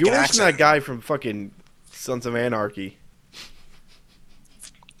sound like You're an worse than accent. that guy from fucking Sons of Anarchy.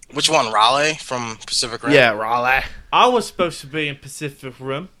 Which one, Raleigh from Pacific Rim? Yeah, Raleigh. I was supposed to be in Pacific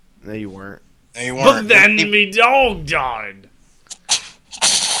Rim, No, you weren't. No, you but weren't. then me dog died.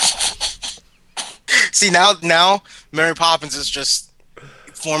 See, now Mary Poppins is just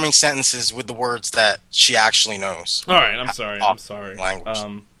forming sentences with the words that she actually knows. All right, I'm sorry. I'm sorry. Language. I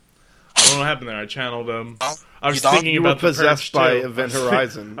don't know what happened there. I channeled Huh? I was You don't? thinking You were about the possessed Purge, by too. Event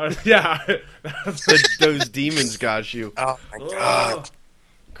Horizon. Yeah. Those demons got you. Oh my god.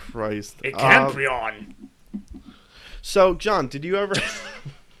 Christ. It can't be on. So, John, did you ever... did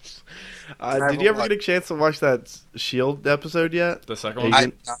you ever what? get a chance to watch that S.H.I.E.L.D. episode yet? The second one.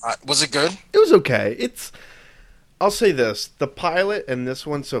 Agent- Was it good? It was okay. I'll say this. The pilot and this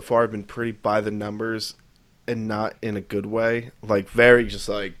one so far have been pretty by the numbers and not in a good way. Like, very just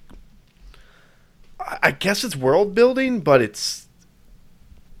like... I guess it's world building, but it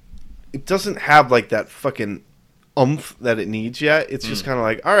doesn't have like that fucking oomph that it needs yet. It's just kind of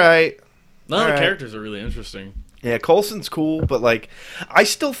like, all right. None of the Alright. characters are really interesting. Yeah, Coulson's cool, but like, I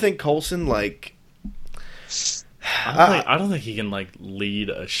still think Coulson like... I don't think he can like lead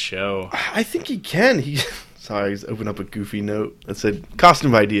a show. I think he can. Sorry, he's opened up a goofy note that said,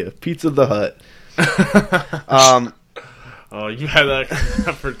 costume idea, Pizza the Hut. Oh, you had that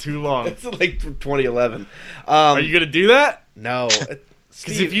for too long. It's like from 2011. Are you gonna do that? No.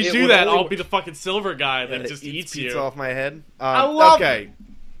 Because if you do that, I'll be the fucking silver guy that just eats pizza you. off my head. I love okay.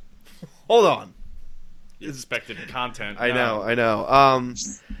 Hold on. Expected content. I No. know.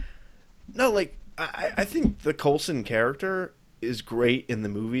 No, like I think the Coulson character is great in the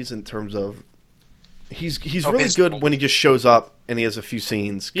movies in terms of he's really good when he just shows up and he has a few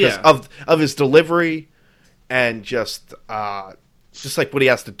scenes because Yeah. of his delivery and just like what he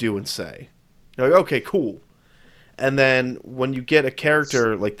has to do and say. You're like, okay, cool. And then when you get a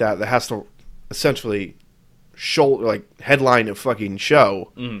character like that has to essentially headline a fucking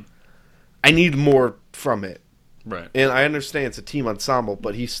show, I need more from it. Right. And I understand it's a team ensemble,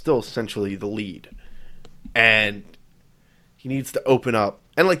 but he's still essentially the lead. And he needs to open up.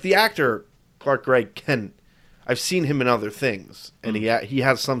 And like the actor, Clark Gregg, I've seen him in other things, and he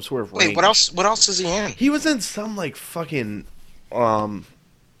has some sort of range. Wait, what else? What else is he in? He was in some like fucking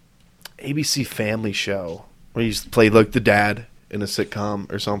ABC Family show where he played like the dad in a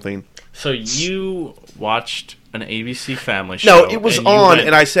sitcom or something. So you watched an ABC Family show? No, it was and you on, went,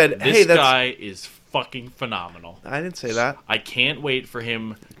 and I said, "This "Hey, that's." guy is fucking phenomenal. I didn't say that. I can't wait for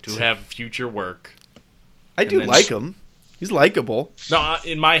him to have future work." I do then like him. He's likable. No,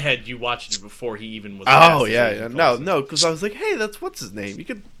 in my head, you watched it before he even was. Oh cast as yeah, Agent no, Coulson. no, because I was like, hey, that's what's his name. You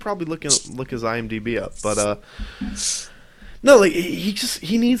could probably look his IMDb up, but no, like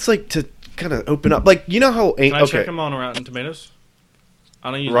he needs like to kind of open up. Like you know how Can I okay, check him on Rotten Tomatoes?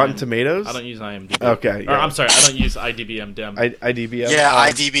 I don't use Rotten Tomatoes. I don't use IMDb. Okay, Or, yeah. I'm sorry, I don't use IDBM. IDBM. Yeah,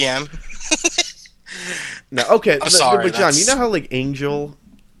 IDBM. No, okay, I'm sorry, but John, that's- you know how like Angel,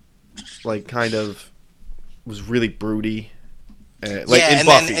 like kind of was really broody, like yeah, in and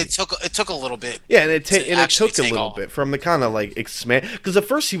Buffy. then it took a little bit. Yeah, and it to actually took a take little off. bit from the kind of like expand because at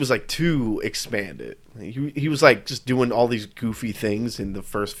first he was like too expanded. He was like just doing all these goofy things in the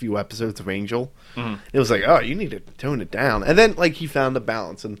first few episodes of Angel. It was like, oh, you need to tone it down, and then like he found the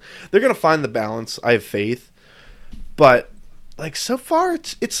balance, and they're gonna find the balance. I have faith, but like so far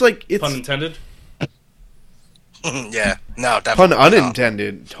it's like it's Pun intended. Yeah, no, pun definitely not.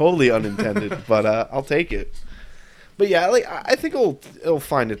 unintended, totally unintended, but I'll take it. But yeah, like I think it'll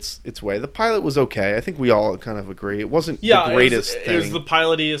find its way. The pilot was okay. I think we all kind of agree. It wasn't Yeah, the greatest it was thing. the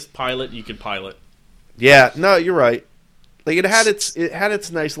pilotiest pilot you could pilot. Yeah, no, you're right. Like it had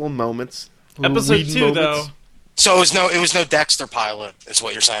its nice little moments. Little Episode leading 2, moments. though. So it was no Dexter pilot, is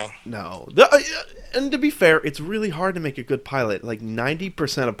what you're saying. No. And to be fair, it's really hard to make a good pilot. Like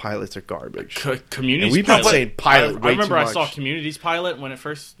 90% of pilots are garbage. Community's And we've been pilot. saying pilot I way remember too I saw much. Community's pilot when it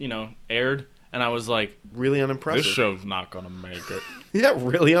first, aired, and I was like, Really unimpressive. this show's not gonna make it. Yeah,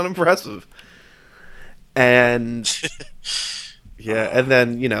 really unimpressive. And yeah, and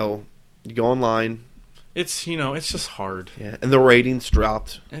then you go online. It's it's just hard. Yeah, and the ratings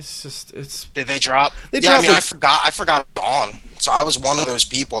dropped. It's Did they drop? They yeah, I dropped mean, it. I forgot it was on. So I was one of those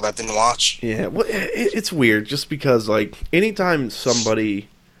people that didn't watch. Yeah, well, it's weird just because like anytime somebody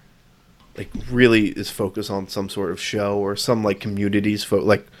like really is focused on some sort of show or some like communities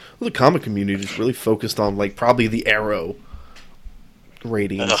the comic community is really focused on like probably the Arrow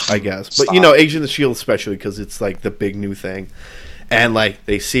ratings, Ugh, I guess. But stop. Agents of S.H.I.E.L.D. especially because it's like the big new thing. And like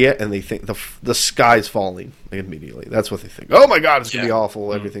they see it and they think the sky's falling immediately. That's what they think. Oh my god, it's gonna be Yeah.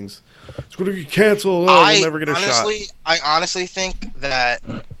 awful. Everything's it's gonna get canceled. Oh, we'll never get a shot. I honestly think that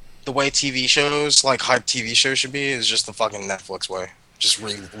the way TV shows, like hype TV shows should be, is just the fucking Netflix way. Just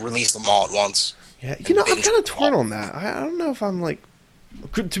release them all at once. Yeah, I'm kind of torn on that. I don't know if I'm like.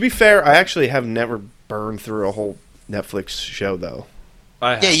 To be fair, I actually have never burned through a whole Netflix show though.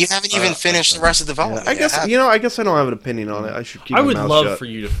 Yeah, you haven't even finished the rest of development. I guess yet, I guess I don't have an opinion on it. I should keep. I my would mouth love shut. for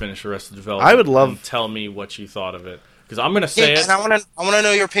you to finish the rest of the development. I would love- and tell me what you thought of it because I'm gonna say Yeah, it. and I want to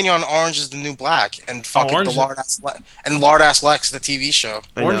know your opinion on Orange is the New Black and fucking Orange- the Lard Ass Lex, the TV show.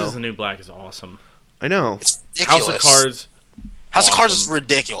 I Orange know. is the New Black is awesome. I know. It's ridiculous. House of Cards. House of Cards is awesome.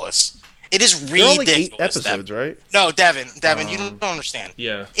 ridiculous. It is There are ridiculous. like 8 Devin. episodes, right? No, Devin, you don't understand.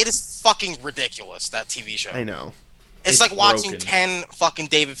 Yeah. It is fucking ridiculous, that TV show. I know. It's It's like watching broken. 10 fucking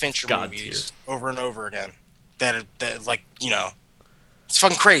David Fincher God movies over and over again. That like, it's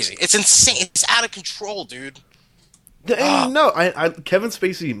fucking crazy. It's insane. It's out of control, dude. And no, Kevin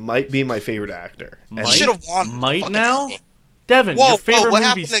Spacey might be my favorite actor. And He Might? should have won. Might fucking now? thing. Devin, Whoa, your favorite what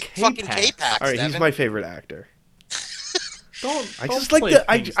happened movie's to fucking K-Pax. K-Pax, all right, he's Devin? my favorite actor. Don't. I don't just like play the.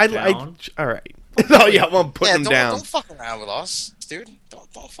 things I down. all right. Oh yeah, well, I'm putting him down. Don't fuck around with us, dude.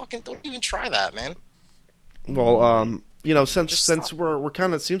 Don't even try that, man. Well, since Just we're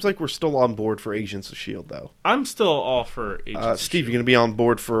kind of seems like we're still on board for Agents of Shield though. I'm still all for Agents of Steve, S.H.I.E.L.D. you gonna be on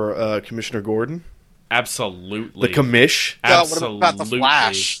board for Commissioner Gordon, Absolutely. the commish? Yeah, what about the Absolutely.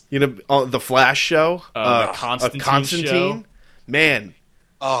 Flash? The Flash show, The Constantine show. Man,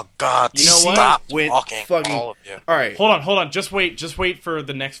 Oh God! You know what? Stop Went talking, fucking- all of you. all right. Hold on. Just wait for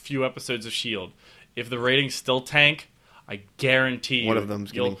the next few episodes of S.H.I.E.L.D. If the ratings still tank, I guarantee you One of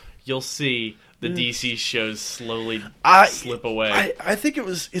them's getting- you'll see the DC shows slowly I- slip away. I think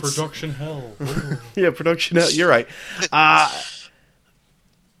it's Production hell. yeah, production. You're right.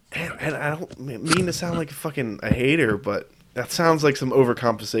 And I don't mean to sound like a hater, but that sounds like some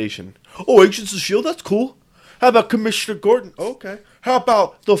overcompensation. Oh, Agents of S.H.I.E.L.D., that's cool. How about Commissioner Gordon? Okay. How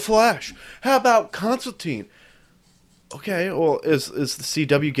about The Flash? How about Constantine? Okay, well, is the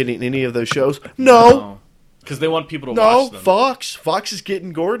CW getting any of those shows? No. Because they want people to No, watch them. Fox is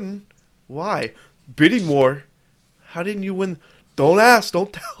getting Gordon. Why? Bidding war. How didn't you win? Don't ask,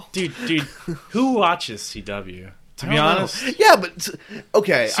 don't tell. Dude, who watches CW? To be I don't know. honest, Yeah, but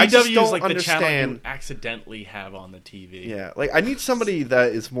okay, I just CW don't is like the channel you understand. accidentally have on the TV. Yeah, like I need somebody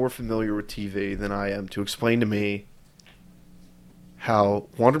that is more familiar with TV than I am to explain to me how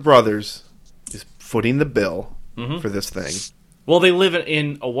Warner Brothers is footing the bill for this thing. Well, they live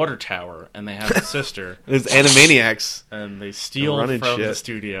in a water tower, and they have a sister, There's Animaniacs. and they steal running from the shit.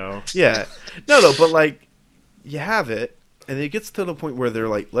 studio. Yeah, no, but like you have it, and it gets to the point where they're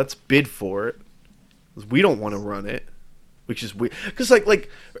like, "Let's bid for it." 'Cause we don't want to run it, which is weird. Because like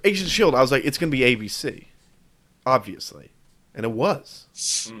Agents of S.H.I.E.L.D., I was like, it's going to be ABC, obviously, and it was.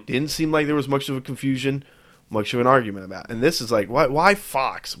 Didn't seem like there was much of a confusion, much of an argument about. And this is like, why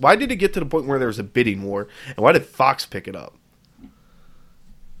Fox? Why did it get to the point where there was a bidding war, and why did Fox pick it up?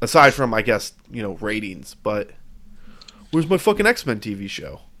 Aside from, I guess, ratings, but where's my fucking X-Men TV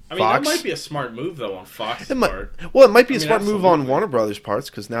show? I mean, Fox? that might be a smart move though on Fox's It might, part. well, it might be a I mean, smart move on absolutely. Warner Brothers' parts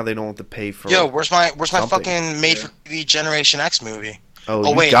because now they don't have to pay for. Yo, where's my something. fucking made for TV Generation X movie? Oh, Oh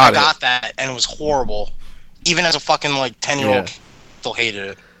you wait, got I it. got that, and it was horrible. Even as a fucking 10-year-old, Yeah. still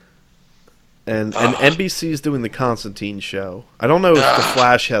hated it. And NBC's doing the Constantine show. I don't know if the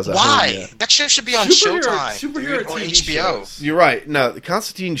Flash has a home Why? yet. That shit should be on Superhero Showtime, superhero dude, or TV HBO. shows. You're right. No, the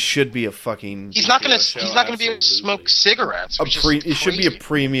Constantine should be a fucking. He's not gonna. show, He's not gonna be able to absolutely. smoke cigarettes. a which is it should be a crazy.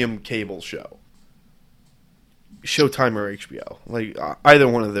 premium cable show. Showtime or HBO, like either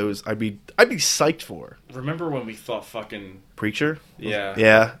one of those, I'd be psyched for. Remember when we thought fucking Preacher, yeah.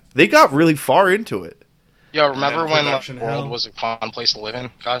 yeah, they got really far into it. Yo, remember And when production the world hell. was a fun place to live in,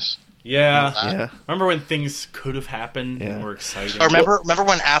 guys? Yeah. Yeah. Remember when things could have happened Yeah. and were exciting? Or remember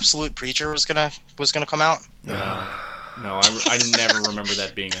when Absolute Preacher was gonna come out? No, I never remember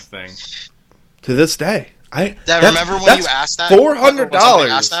that being a thing. To this day, Remember when you asked that? $400. When somebody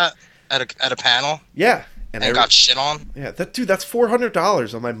asked that at a panel Yeah, and got shit on. Yeah, that's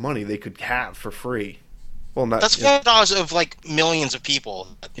 $400 of my money they could have for free. Well, not That's $400 of like millions of people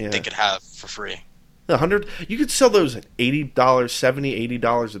that Yeah. they could have for free. 100. You could sell those at $80, $70,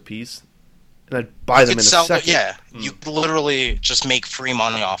 $80 a piece, and I'd buy them in a second. Yeah, you could literally just make free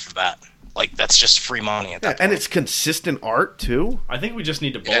money off of that. Like that's just free money at that Yeah, point. and it's consistent art too. I think we just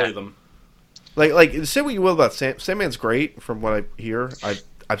need to bully them. Like say what you will about Sandman's great from what I hear.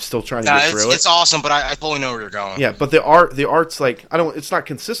 I'm still trying to get through it's awesome, but I totally know where you're going. Yeah, but the art's like it's not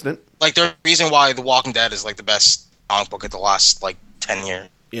consistent. Like the reason why The Walking Dead is like the best comic book of the last like 10 years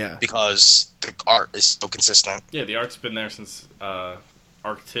Yeah. because the art is so consistent. Yeah, the art's been there since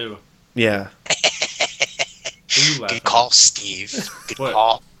Arc 2. Yeah. What are you laughing Good call, Steve. Good What?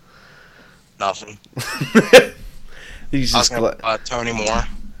 call. Nothing. He's I was just gonna Tony Moore.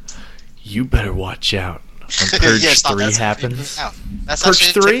 You better watch out when Purge Yeah, stop, 3 that's happens. Yeah, that's Purge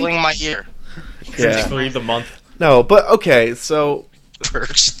actually 3? tickling my ear. yeah. 3 the month. No, but okay, so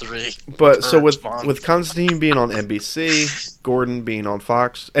Purge 3. so with Purge Constantine being on NBC, Gordon being on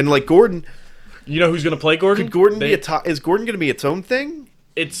Fox, and like Gordon, You know who's going to play Gordon? could Gordon be is Gordon going to be its own thing?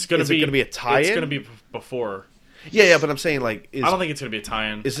 It's going is to it be gonna be a tie-in? It's going to be before. Yeah, but I'm saying like I don't think it's going to be a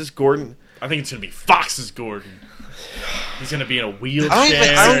tie-in. is this Gordon? I think it's going to be Fox's Gordon. He's going to be in a wheelchair.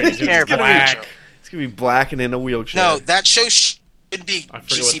 I don't even he's gonna care be about black. that show. It's going to be black and in a wheelchair. No, that show should be I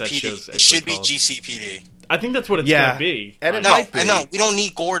forget what that show's GCPD. It should be called. GCPD. I think that's what it's Yeah. going to be. And it No, might be. I know. We don't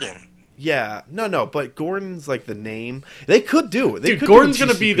need Gordon. Yeah, no, but Gordon's like the name. They could do it. They Dude, could Gordon's do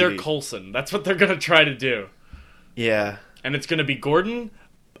going to be their GCPD. Coulson. That's what they're going to try to do. Yeah. And it's going to be Gordon.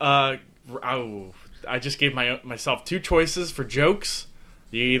 I just gave myself 2 choices for jokes.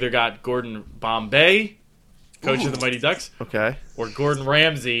 You either got Gordon Bombay, coach of the Mighty Ducks, Okay. or Gordon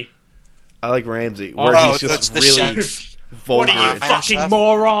Ramsay. I like Ramsey, Oh, where Oh, he's that's just the really chef. What vulgar. are you, Chef. fucking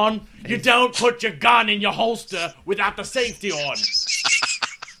moron? You don't put your gun in your holster without the safety on.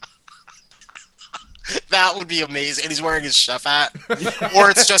 That would be amazing. And he's wearing his chef hat. Or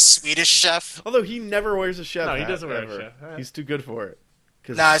it's just Swedish chef. Although he never wears a chef No, he hat, doesn't wear a ever. chef hat. He's too good for it.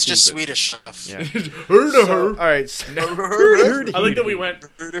 'Cause Nah, it's just stupid. Swedish chef. Yeah. Heard of So, her. all right. I like that we went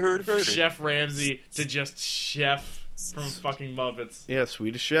Chef Ramsay to just Chef from fucking Muppets. Yeah,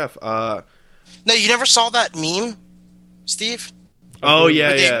 Swedish chef. No, you never saw that meme, Steve? Oh yeah,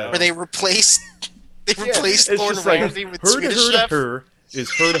 Where they, yeah. where they replaced It's Gordon just like Ramsay with her to Swedish her chef. to her is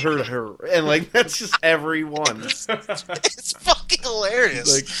her to her to her, and like that's just every one. It's fucking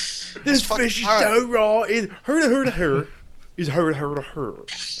hilarious. Like this fucking fish is hard. so raw. Is her to her to her. Is her to her to her.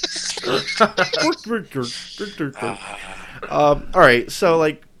 All right, so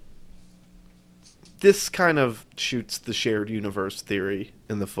like this kind of shoots the shared universe theory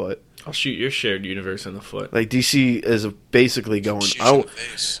in the foot. I'll shoot your shared universe in the foot. Like DC is basically going, Shoot you in the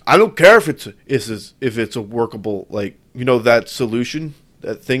face. I don't care if it's a workable, like, you know, that solution,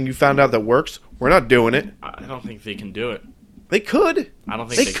 that thing you found out that works. We're not doing it. I don't think they can do it. They could. I don't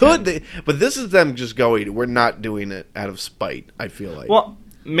think They they could. can. But this is them just going, we're not doing it out of spite, I feel like. Well,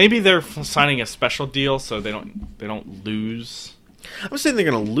 maybe they're signing a special deal so they don't lose. I'm saying they're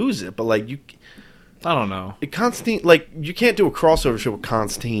going to lose it, but like I don't know. Constantine, like, you can't do a crossover show with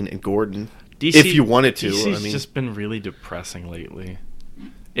Constantine and Gordon DC, if you wanted to. DC's I mean, just been really depressing lately.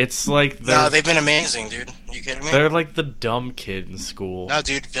 It's like No, they've been amazing, dude. Are you kidding me? they're like the dumb kid in school. No,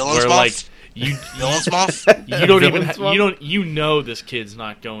 dude. Villains where Month. like you Villains Month. you don't even Villains month? you know this kid's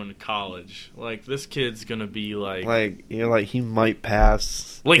not going to college. Like this kid's gonna be like you're like, he might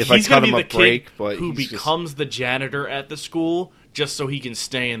pass like if he's I cut gonna him be a the break, kid but who he's just- becomes the janitor at the school just so he can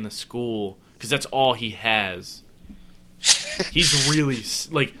stay in the school because that's all he has. He's really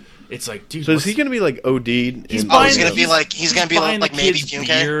like it's like dude. So is he going to be like OD'd? He's in- Oh, buying he's gonna the- be like buying like the maybe kids Funke.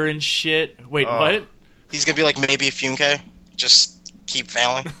 beer and shit? Wait, Oh. what? He's gonna be like maybe Funke. Just keep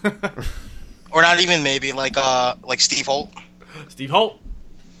failing. Or not even maybe like Steve Holt. Steve Holt.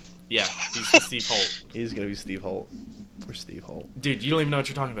 Yeah, he's Steve Holt. He's going to be Steve Holt. Or Steve Holt. Dude, you don't even know what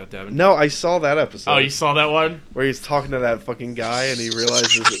you're talking about, Devin. No, I saw that episode. Oh, you saw that one? where he's talking to that fucking guy and he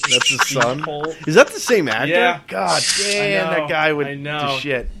realizes that that's his son. Holt. Is that the same actor? Yeah. God damn, I know, that guy would I know. do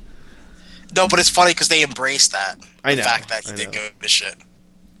shit. No, but it's funny because they embraced that. I know, The fact that I he did know. go to shit.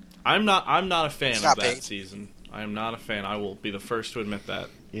 I'm not a fan He's of not that paid. season. I am not a fan. I will be the first to admit that.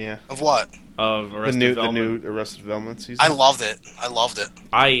 Yeah. Of what? Of The Arrested new Development. Arrested Development season. I loved it. I loved it.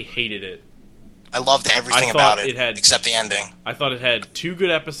 I hated it. I loved everything I about thought it, it had- except the ending. I thought it had 2 good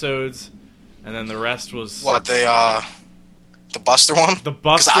episodes, and then the rest was What, the Buster one? the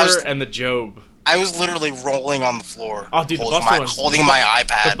 'Cause Buster and the Job. I was literally rolling on the floor. Oh, dude, the holding Buster my, one's- holding my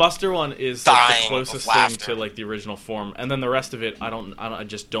iPad. The Buster one is like, dying the of closest thing laughter. to like the original form, and then the rest of it, I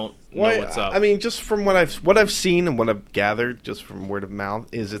just don't know Well, what's up. I mean, just from what I've seen and what I've gathered, just from word of mouth,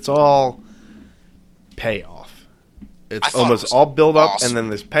 is it's all payoff. I It's thought it almost was all build up, awesome. and then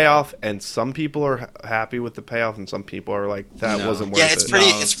there's payoff, and some people are happy with the payoff, and some people are like, that No. wasn't worth Yeah, it's it. pretty.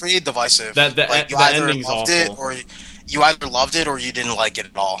 No. It's pretty divisive. The like, you the either ending's loved it, awful. or you either loved it, or you didn't like it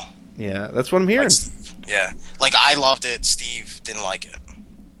at all. Yeah, that's what I'm hearing. Yeah, like I loved it. Steve didn't like it,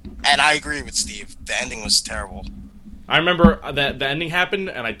 and I agree with Steve. The ending was terrible. I remember that the ending happened,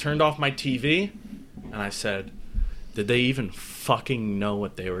 and I turned off my TV, and I said, "Did they even fucking know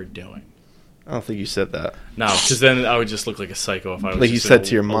what they were doing?" I don't think you said that. No, because then I would just look like a psycho if I was Like you just said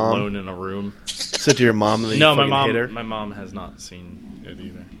to your mom? alone in a room. Said to your mom, and then No, you my fucking hit her. my mom has not seen it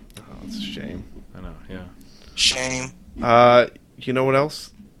either. Oh, it's a shame. I know, yeah. Shame. You know what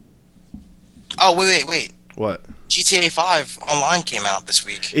else? Oh wait. What? GTA 5 Online came out this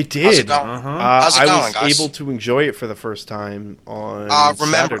week. It How's did. it going? Uh-huh. How's it I going, was guys? able to enjoy it for the first time on Remember?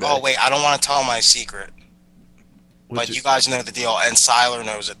 Saturday. Oh wait, I don't want to tell my secret, Which but is- you guys know the deal, and Siler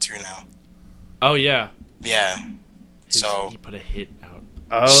knows it too now. Oh yeah. Yeah. So he put a hit out.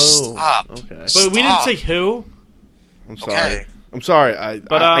 Oh, Stop. okay. But we didn't say who. I'm sorry. Okay. I'm sorry. I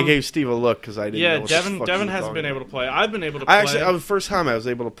But, gave Steve a look because I didn't. know Yeah, what the Devin fuck Devin he was hasn't been talking able to play. I've been able to play. about. I was the first time I was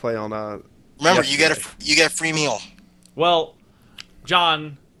able to play on. remember, Yesterday. you get a free meal. Well,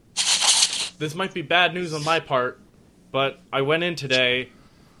 John, this might be bad news on my part, but I went in today,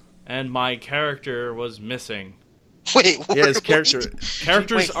 and my character was missing. Wait. Yeah, his what? character.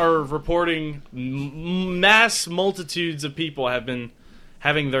 Characters Wait. are reporting mass multitudes of people have been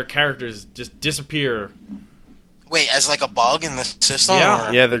having their characters just disappear. Wait, as like a bug in the system? Yeah.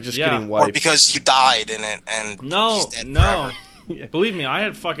 Or, Yeah, they're just Yeah. getting or wiped. because you died in it and No, he's dead no. forever? Believe me, I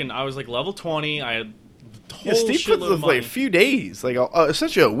was like level 20. I had a whole Yeah, Steve puts shitload of like a money. few days, like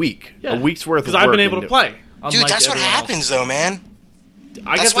essentially a week, Yeah. a week's worth. Because Of I've work been able to into- play. Dude, unlike that's what everyone else. happens though, man.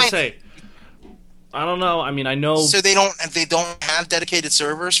 I That's got to why- say, I don't know. I mean, I know So they don't have dedicated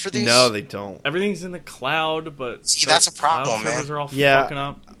servers for these? No, they don't. everything's in the cloud, but See, that's a problem, cloud man. servers are all Yeah. fucking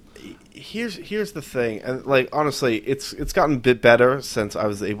up. Here's the thing, and like honestly, it's gotten a bit better since I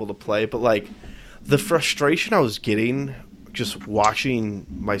was able to play. But like the frustration I was getting just watching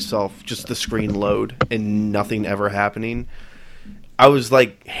myself, just the screen load and nothing ever happening. I was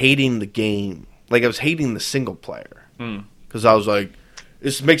like hating the game, like I was hating the single player because I was like,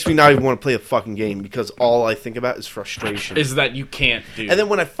 this makes me not even want to play a fucking game because all I think about is frustration. Is that you can't do? And then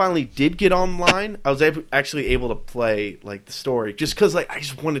when I finally did get online, I was actually able to play like the story just because like I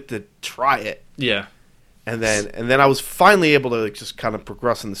just wanted to try it. yeah, And then I was finally able to like, just kind of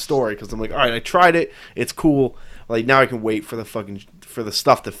progress in the story because I'm like, all right, I tried it, it's cool. Like now I can wait for the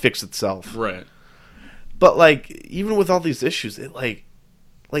stuff to fix itself. right. But like even with all these issues, it like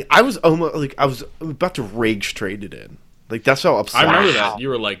I was almost like I was about to rage trade it in. Like that's how upset I remember Wow. that you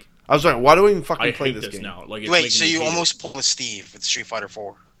were like, I was like, why do I even fucking I play hate this this game? now. Like, it's Wait, making so me you hate it. almost pulled with Steve with Street Fighter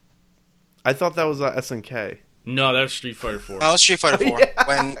 4. I thought that was SNK. No, that was Street Fighter 4. No, it's Street Fighter 4. Yeah.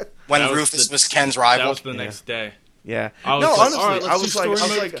 When That was Rufus the- was Ken's That rival. was the next day. Yeah. I was No, like, honestly, all right, let's I do was story like,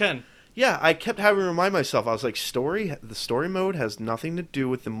 mode with Ken. Yeah, I kept having to remind myself. I was like, the story mode has nothing to do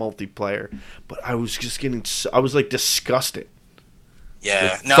with the multiplayer. But I was just getting, I was like disgusted.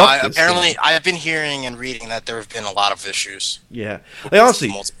 Yeah. Like, No, fuck this apparently game. I've been hearing and reading that there have been a lot of issues. Yeah, like honestly,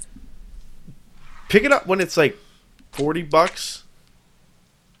 Multi- pick it up when it's like $40.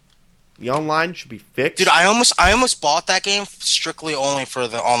 The online should be fixed. Dude, I almost bought that game strictly only for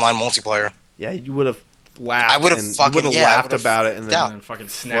the online multiplayer. Yeah, you would have laughed. I would've and fucking- you would have yeah, I laughed would've- about it and then Yeah. And then fucking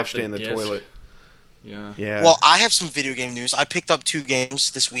snapped flushed it in the disc. toilet. Yeah. Yeah. Well, I have some video game news. I picked up 2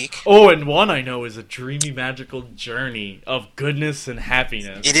 games this week. Oh, and one I know is a dreamy, magical journey of goodness and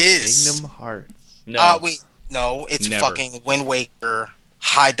happiness. It is. Kingdom Hearts. No, Wait, no, it's Never. fucking Wind Waker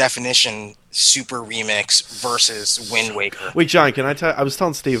high definition super remix versus Wind Waker. Wait, John, can I tell? I was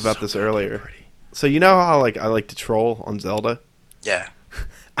telling Steve about this earlier. So you know how like I like to troll on Zelda? Yeah.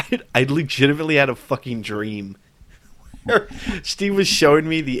 I legitimately had a fucking dream. Where Steve was showing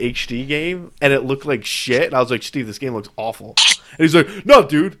me the HD game, and it looked like shit. And I was like, Steve, this game looks awful. And he's like, no,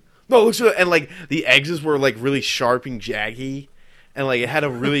 dude. No, it looks good. And like the edges were like really sharp and jaggy. And like it had a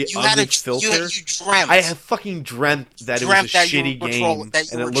really You had ugly a filter. You dreamt. I had fucking dreamt that it was a that you shitty were game. that you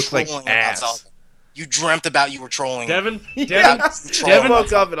And it were looked like trolling about Zelda. ass. You dreamt about you were trolling. Devin, Yeah. Devin, I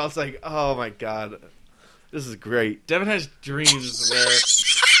woke up and I was like, oh my god. This is great. Devin has dreams where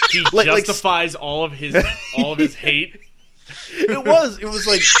He Like- justifies all of his hate. It was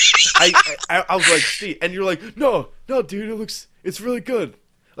like I was like, Steve, and you're like, no, dude, it's really good.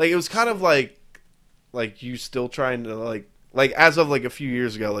 Like it was kind of like you still trying to like as of like a few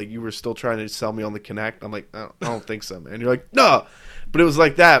years ago, like you were still trying to sell me on the Kinect. I'm like, I don't think so, man. You're like, no, but it was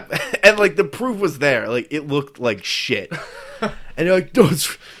like that, and like the proof was there. Like it looked like shit, and you're like, no,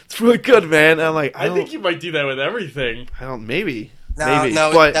 it's really good, man. And I'm like, I think you might do that with everything. maybe. No, Maybe,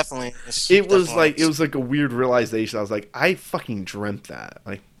 no, but it definitely is. it was Definitely is. like a weird realization. I was like, I fucking dreamt that.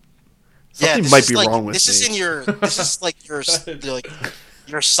 Like Yeah, something this might is be like, wrong with this me. is in your. This is like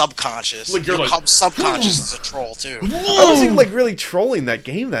your subconscious. Like, you're your like, subconscious is a troll too. I wasn't like really trolling that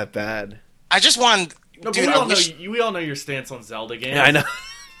game that bad. I just wanted, No, but dude. we all know your stance on Zelda games. Yeah, I know.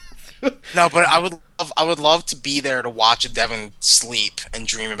 No, but I would love to be there to watch Devin sleep and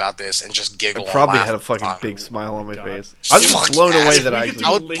dream about this and just giggle. I and probably laugh had a all the fucking time. big smile on my God. face. I was Fuck blown yes. away that We I could actually. do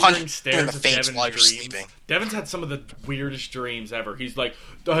I would lingering punch you in stares the of face Devin's while you're dreams. sleeping. Devin's had some of the weirdest dreams ever. He's like,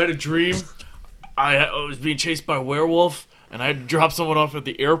 I had a dream. I was being chased by a werewolf, and I had to drop someone off at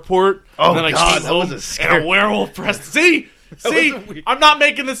the airport. Oh, and then I God, came that home, was a and scary- a werewolf pressed. See, was a weird- I'm not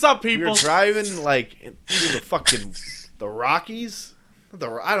making this up, We people. were driving like through the Rockies.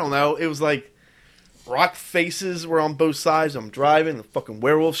 I don't know. It was like rock faces were on both sides. I'm driving. The fucking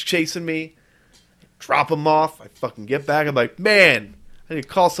werewolf's chasing me. Drop them off. I fucking get back. I'm like, man, I need to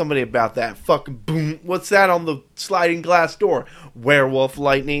call somebody about that. Fucking boom. What's that on the sliding glass door? Werewolf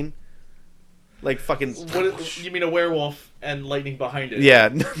lightning. Like fucking. What, you mean a werewolf and lightning behind it? Yeah,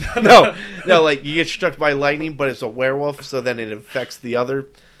 no, like you get struck by lightning, but it's a werewolf, so then it affects the other.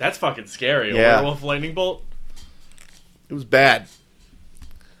 That's fucking scary. A Yeah. werewolf lightning bolt. It was bad.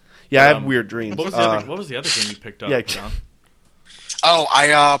 Yeah, I had weird dreams. What was the other game you picked up, yeah. John? Oh,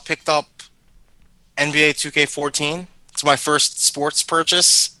 I picked up NBA 2K14. It's my first sports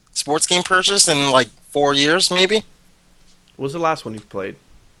game purchase in like 4 years, maybe. What was the last one you played?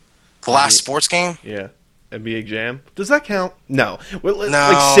 The last sports game. Yeah, NBA Jam. Does that count? No. Well,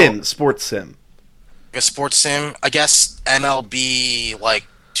 No. Like sports sim. A sports sim. I guess MLB like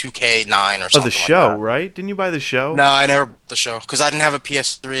 2K9 or Oh, something. the show, like right? Didn't you buy the show? that. No, I never bought the show because I didn't have a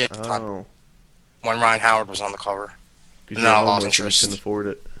PS3 at the time Oh, when Ryan Howard was on the cover. because No, I you're lost homeless and you interest. couldn't afford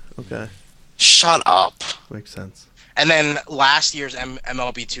it. Okay, Shut up. makes sense. And then last year's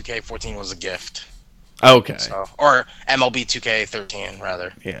MLB 2K14 was a gift. Okay. So, or MLB 2K13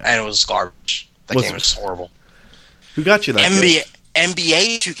 rather. Yeah. And it was garbage. That Was game it? was horrible. Who got you that? gift?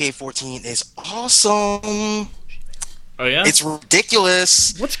 NBA 2K14 is awesome. Oh yeah. It's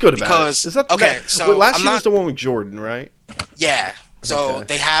ridiculous. What's good about because, it? Is that okay? So wait, last I'm year not, was the one with Jordan, right? yeah. So Okay.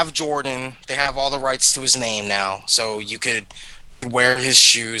 they have Jordan. They have all the rights to his name now. So you could wear his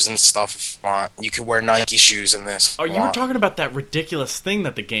shoes and stuff if you want. You could wear Nike shoes in this. Oh, if you were want. talking about that ridiculous thing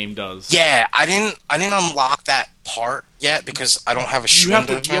that the game does. Yeah, I didn't unlock that part yet because I don't have a shoe. You have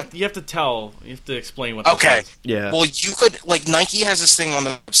in to. the You have to explain what. This Okay. is. Yeah. Well, you could like Nike has this thing on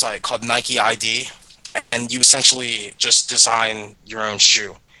the website called Nike ID, and you essentially just design your own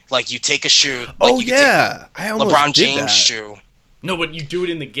shoe. Like you take a shoe. Like Oh you could yeah, I take almost LeBron did James that. shoe. No, but you do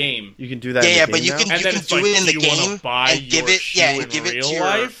it in the game. You can do that. Yeah, in the yeah, game but you now? can- And then do it's like, it in the do you wanna game buy and give your it- yeah, shoe and give it in to real your-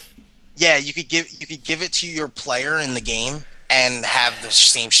 life? Yeah, you could give it to your player in the game and have the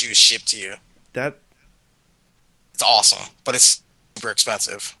same shoes shipped to you. That It's awesome, but it's super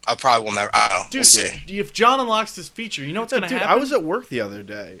expensive. I probably will never. I don't know. Dude, We'll see. if John unlocks this feature, you know what's gonna dude, happen? I was at work the other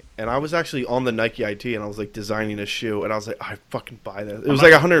day, and I was actually on the Nike IT, and I was like designing a shoe, and I was like, I fucking buy that. It was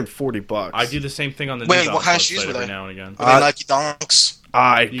like $140. I do the same thing on the Wait, New what kind of Balance shoes website were every they? now and again. Were they Nike Dunks?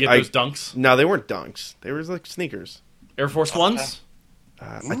 You get those dunks, No, they weren't dunks. They were like sneakers. Air Force Ones.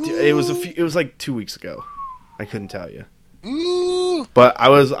 It was like 2 weeks ago. I couldn't tell you, Ooh. but I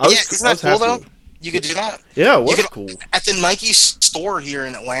was. Yeah, I isn't was that cool happy. though? You could do that. Yeah, it was could- cool. At the Nike store here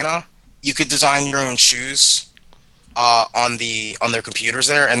in Atlanta, you could design your own shoes on their computers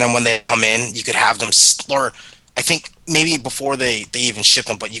there, and then when they come in, you could have them. Or I think maybe before they even ship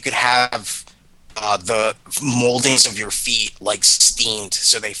them, but you could have the moldings of your feet like steamed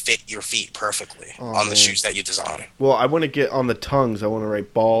so they fit your feet perfectly Oh, on the man. shoes that you design. Well, I want to get on the tongues. I want to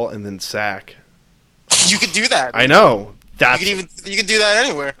write ball and then sack. You could do that. I know. That's. You could do that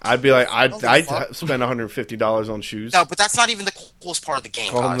anywhere. I'd be like, I'd What the fuck? spend $150 on shoes. No, but that's not even the coolest part of the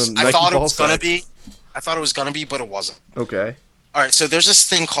game, Call them guys. the I Nike thought it ball was gonna sacks. be. I thought it was gonna be, but it wasn't. Okay. All right, so there's this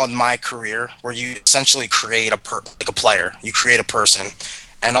thing called My Career where you essentially create like a player. You create a person,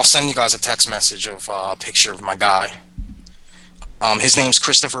 and I'll send you guys a text message of a picture of my guy. His name's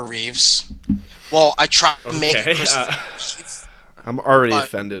Christopher Reeves. Well, I tried to make Okay, Christopher Reeves. I'm already But-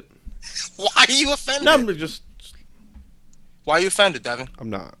 offended. Why are you offended? No, I'm just. Why are you offended, Devin? I'm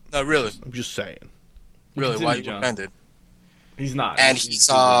not. No, really. I'm just saying. Really, why are you Continue, John. offended? He's not. And he's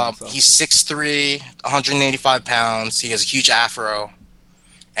 6'3", 185 pounds. He has a huge afro,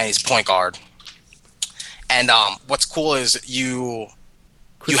 and he's point guard. And what's cool is you have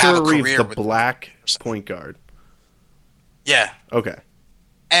a Christopher Reeves, career the with black point guard. Yeah. Okay.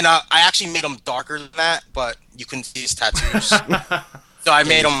 And I actually made him darker than that, but you couldn't see his tattoos. So I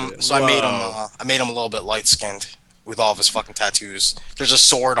made him. So I made him a little bit light skinned with all of his fucking tattoos. There's a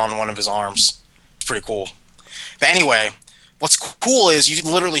sword on one of his arms. It's pretty cool. But anyway, what's cool is you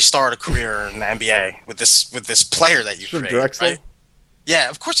literally start a career in the NBA with this player that you From create. Drexel? Right? Yeah,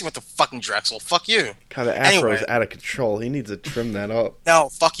 of course you went to fucking Drexel. Fuck you. God, the afro is Anyway. out of control. He needs to trim that up. No,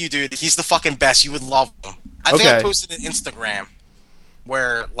 fuck you, dude. He's the fucking best. You would love him. I think I Okay. posted an Instagram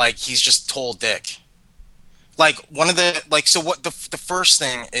where like he's just total dick. Like one of the like so what the first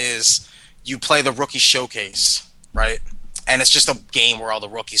thing is you play the rookie showcase, right? And it's just a game where all the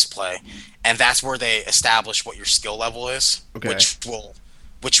rookies play, and that's where they establish what your skill level is, Okay.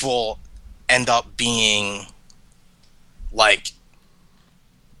 which will end up being like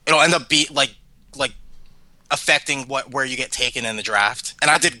it'll end up like affecting where you get taken in the draft.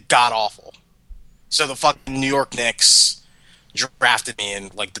 And I did god awful. So the fucking New York Knicks drafted me in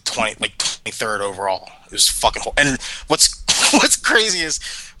like the 23rd overall. It was fucking and what's crazy is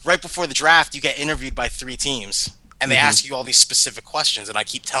right before the draft you get interviewed by 3 teams and they ask you all these specific questions, and I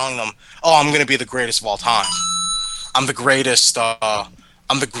keep telling them, "Oh, I'm going to be the greatest of all time. I'm the greatest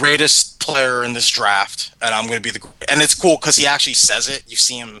player in this draft, and I'm going to be the." And it's cool cuz he actually says it. You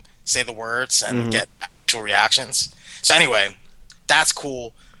see him say the words and get actual reactions. So anyway, that's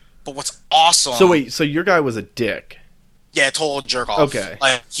cool. But what's awesome? So wait, so your guy was a dick. Yeah, total jerk off. Okay.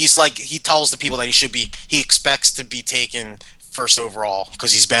 He tells the people that he expects to be taken first overall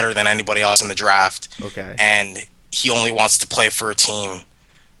because he's better than anybody else in the draft. Okay. And he only wants to play for a team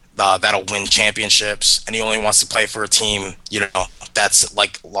that'll win championships, and he only wants to play for a team, that's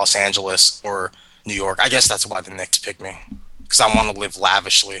like Los Angeles or New York. I guess that's why the Knicks picked me, because I want to live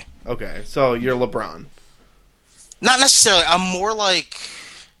lavishly. Okay, so you're LeBron. Not necessarily. I'm more like,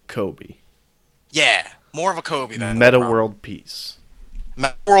 Kobe. yeah, more of a Kobe than Meta LeBron. World Peace.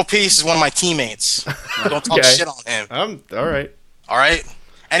 Meta World Peace is one of my teammates. Don't talk Okay. shit on him. All right. All right.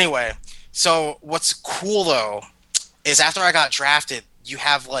 Anyway, so what's cool though is after I got drafted, you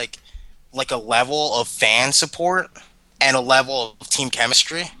have like a level of fan support and a level of team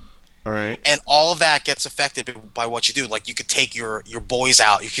chemistry, All right. and all of that gets affected by what you do. Like you could take your boys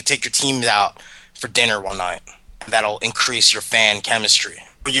out, you could take your teams out for dinner one night. That'll increase your fan chemistry,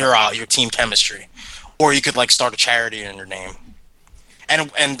 or your team chemistry, or you could like start a charity in your name, and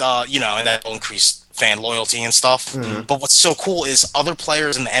that'll increase fan loyalty and stuff. But what's so cool is other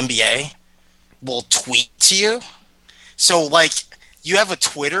players in the NBA will tweet to you. So like you have a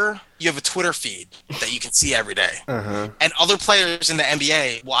Twitter feed that you can see every day. And other players in the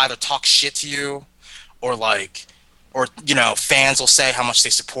NBA will either talk shit to you or fans will say how much they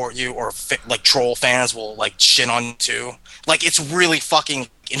support you, or like troll fans will like shit on you too. Like it's really fucking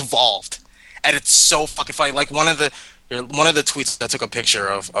involved. And it's so fucking funny. Like one of the tweets that took a picture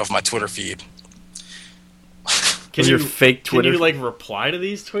of my Twitter feed. Can your fake Twitter? Can you like reply to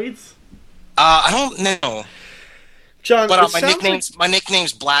these tweets? I don't know. John, But it my sounds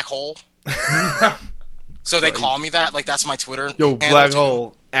nickname's Black Hole. So they call me that. Like that's my Twitter. Yo, handle, Black too.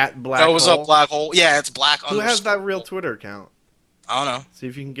 Hole at Black That Hole. was a Black Hole. Yeah, it's Black. Who has that real Twitter account? I don't know. See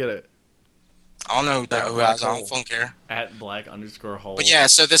if you can get it. I don't know who has. I don't care. At @black_hole. But yeah,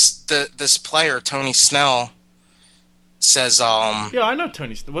 so this player Tony Snell says Yeah, I know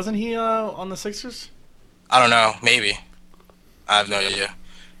Tony. Wasn't he on the Sixers? I don't know, maybe. I have no idea.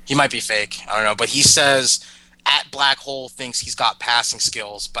 He might be fake. I don't know, but he says @Black Hole thinks he's got passing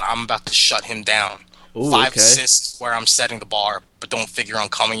skills, but I'm about to shut him down. Ooh, 5 okay. assists where I'm setting the bar, but don't figure on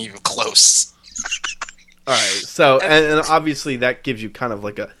coming even close. All right. So, and obviously that gives you kind of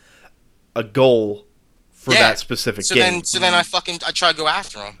like a goal for Yeah. that specific game. So then I try to go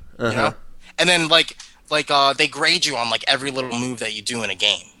after him, you know? And then like they grade you on like every little move that you do in a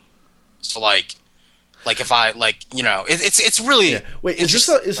game. So like if I it's really Yeah. Wait, is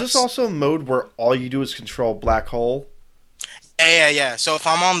this also a mode where all you do is control Black Hole? Yeah. So if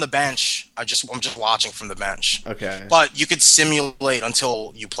I'm on the bench, I'm just watching from the bench. Okay. But you could simulate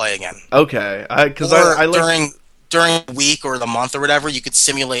until you play again. Okay. Because Or I like during the week or the month or whatever, you could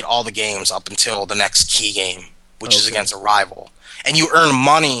simulate all the games up until the next key game, which is Okay. against a rival. And you earn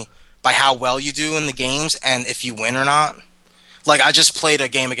money by how well you do in the games and if you win or not. Like, I just played a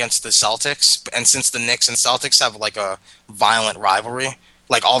game against the Celtics, and since the Knicks and Celtics have, like, a violent rivalry,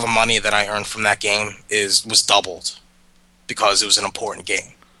 like, all the money that I earned from that game was doubled. because it was an important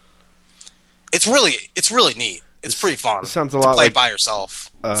game. It's really neat. It's pretty fun. It sounds a to lot play like by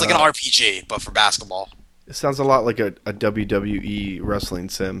yourself. It's like an RPG, but for basketball. it sounds a lot like a WWE wrestling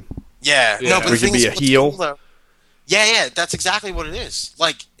sim. Yeah, Yeah. no, but Where the you thing could be is, a what's heel? cool, though- yeah, that's exactly what it is.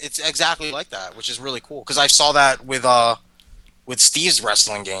 Like, it's exactly like that, which is really cool. Because I saw that with Steve's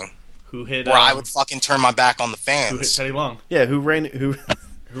wrestling game, Who hit? where I would fucking turn my back on the Who hit fans. Teddy Long? Yeah, who ran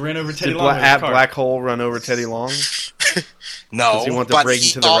over Teddy did Long? with his at car? Black Hole run over Teddy Long? No, Does he want to but break he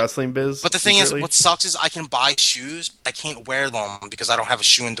into the thought- wrestling biz? But the thing secretly? is, what sucks is I can buy shoes, but I can't wear them because I don't have a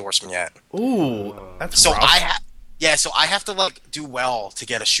shoe endorsement yet. Ooh, that's So rough. I have to like do well to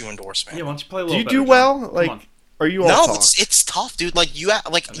get a shoe endorsement. Yeah, why don't you play a Do little you better, do John? well? Come Like, on. are you all No, talk? it's tough, dude. Like you have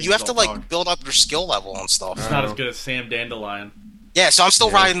think to it's all like talk. build up your skill level and stuff. It's not as good as Sam Dandelion. Yeah, so I'm still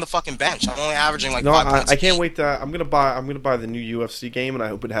riding the fucking bench. I'm only averaging like No, 5 points. I a can't game. wait to. I'm gonna buy the new UFC game, and I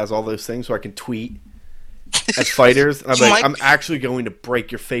hope it has all those things so I can tweet as fighters. And I'm You like, might I'm be- actually going to break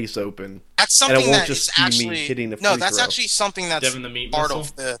your face open. That's And it something won't that just is be me actually hitting the no. free That's throw. actually something that's Devin the Meat part Missile?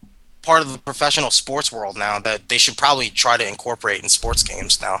 of the professional sports world now that they should probably try to incorporate in sports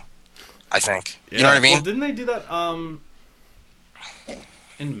games now. I think you know what I mean. Well, didn't they do that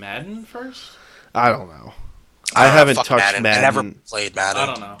in Madden first? I don't know. I haven't Fuck touched Madden. I never played Madden. I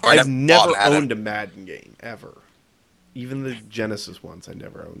don't know. Or I I've never bought Madden. owned a Madden game ever. Even the Genesis ones, I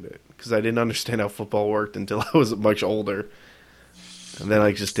never owned it because I didn't understand how football worked until I was much older, and then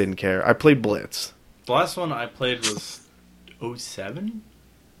I just didn't care. I played Blitz. The last one I played was 07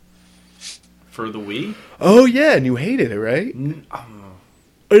 for the Wii. Oh yeah, and you hated it, right? Oh,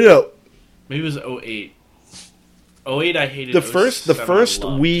 I know. maybe it was 08. 08 I hated. The first 07 I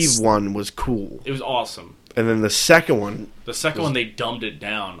loved. Wii one was cool, It was awesome. and then the second one, The second one they dumbed it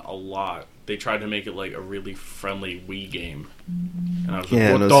down a lot. They tried to make it like a really friendly Wii game, and I was Yeah, like,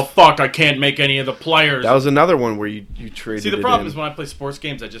 "What and the those- fuck? I can't make any of the players." that was another one where you traded. See, the it problem in. is when I play sports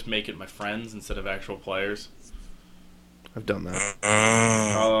games, I just make it my friends instead of actual players. I've done that.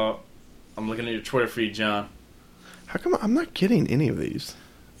 I'm looking at your Twitter feed, John. How come I'm not getting any of these?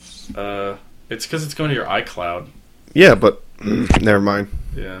 It's because it's going to your iCloud. Yeah, but never mind.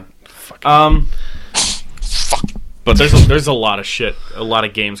 Yeah. Fucking But there's a lot of shit, a lot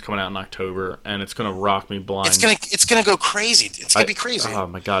of games coming out in October, and it's gonna rock me blind. It's gonna go crazy. It's gonna be crazy. Oh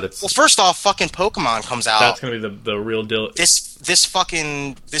my god, it's Well, first off, fucking Pokemon comes out that's gonna be the real deal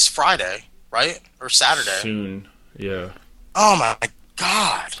this Friday, right? Or Saturday. soon. Yeah. Oh my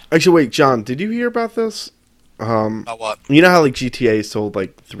god. Actually, wait, John, did you hear about this? Oh what? You know how like GTA sold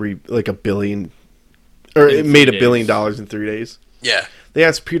like a billion, or In it made $1 3 billion days. in 3 days. Yeah. They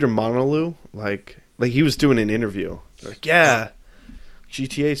asked Peter Monalou, like he was doing an interview. They're like, yeah,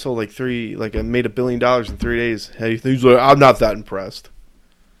 GTA sold like it made $1 billion in 3 days. Hey, he's like, I'm not that impressed.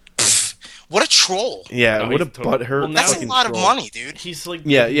 What a troll. Yeah, No, what a he's totally- butthurt. Well, now That's a fucking lot of troll. money, dude. He's like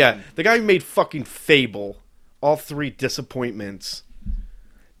Yeah. The guy who made fucking Fable, all 3 disappointments,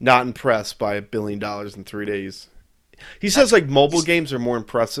 not impressed by $1 billion in 3 days. He says like mobile games are more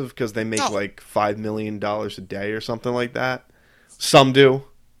impressive because they make No. like $5 million a day or something like that. Some do.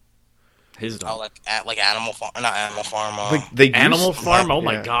 his Oh, like Animal Farm, not Animal Farm. Like they used Animal to. Farm. Oh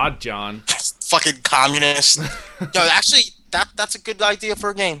my Yeah. god, John. fucking communist. Yo, actually, that's a good idea for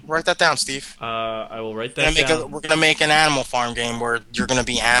a game. Write that down, Steve. I will write We're that gonna, down. we're gonna make an Animal Farm game where you're gonna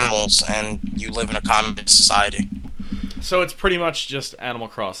be animals and you live in a communist society. So it's pretty much just Animal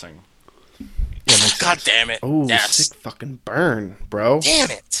Crossing. God damn it! Oh, yes. sick fucking burn, bro.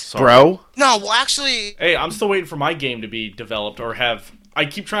 Damn it! Sorry. Bro. No, well, actually, Hey, I'm still waiting for my game to be developed or have. I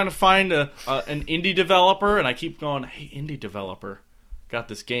keep trying to find an indie developer, and I keep going, "Hey, indie developer, got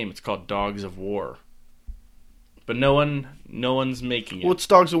this game. It's called Dogs of War." But no one's making it. What's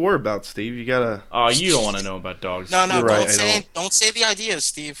Dogs of War about, Steve? You gotta. Oh, you don't want to know about dogs. no, You're right, don't say the ideas,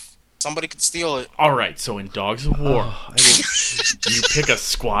 Steve. Somebody could steal it. All right, so in Dogs of War, you pick a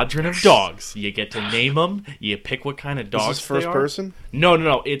squadron of dogs. You get to name them. You pick what kind of Is dogs this first they are. person?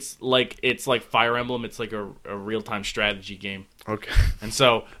 No. It's like Fire Emblem. It's like a real-time strategy game. Okay. And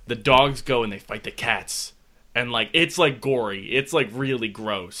so the dogs go and they fight the cats, and like it's like gory. It's like really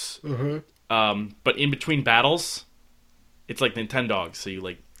gross. But in between battles, it's like Nintendogs. So you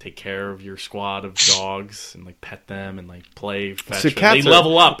like take care of your squad of dogs and like pet them and like play fetch. So them. cats They are-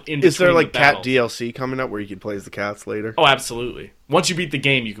 level up in between Is there like the cat battles. DLC coming up where you can play as the cats later? Oh, absolutely. Once you beat the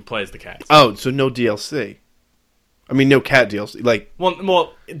game, you can play as the cats. Oh, so no DLC. I mean, no cat DLC. Like, Well,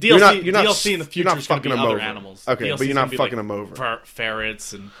 DLC, You're not DLC in the you're future not is going to fucking be 'em other over. animals. Okay, DLC but you're is not gonna be, fucking 'em over.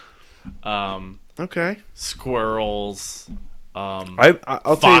 Ferrets and okay. squirrels. I'll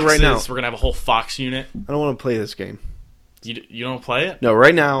tell you right now. We're gonna have a whole fox unit. I don't want to play this game. You don't play it? No,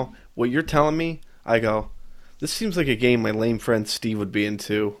 right now, what you're telling me, I go, This seems like a game my lame friend Steve would be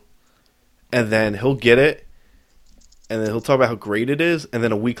into. And then he'll get it, and then he'll talk about how great it is, and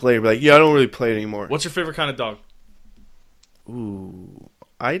then a week later be like, yeah, I don't really play it anymore. What's your favorite kind of dog? Ooh,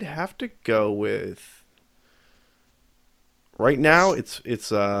 I'd have to go with... Right now, it's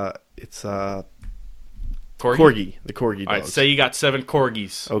Corgi? Corgi, the Corgi dog. All right, say you got 7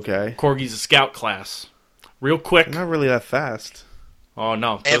 Corgis. Okay. Corgi's a scout class. Real quick. They're not really that fast. Oh,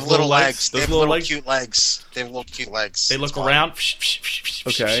 no. They have little legs. They Those have little little legs. cute legs. They have little cute legs. They look It's fun. around.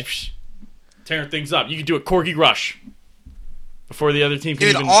 Okay. Tearing things up. You can do a Corgi rush. Before the other team can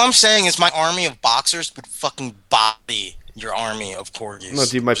Dude, even... all I'm saying is my army of boxers would fucking body your army of corgis. No,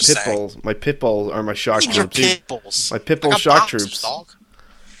 dude, my Just pit saying. bulls. My pit bulls are my shock Your troops. Dude. pit bulls. My pit I bull got shock boxers, troops. dog.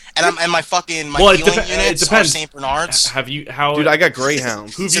 And my fucking Well, it healing depe- it units depends. are Saint Bernards. Have you... How... Dude, I got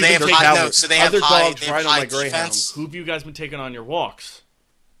greyhounds. Who have So you they been have taking- high. Calvin. No, so they have Other high. dogs They have ride on high my greyhounds. defense. Who have you guys been taking on your walks?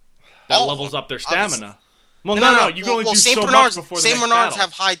 That All of levels them, up their obviously. stamina. Well, no. You can only do Saint so Bernards, much before the Saint next Bernards battle.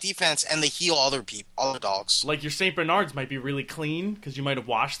 have high defense and they heal other people, other dogs. Like, your St. Bernards might be really clean because you might have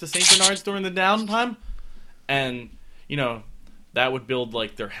washed the St. Bernards during the downtime. And, you know, that would build,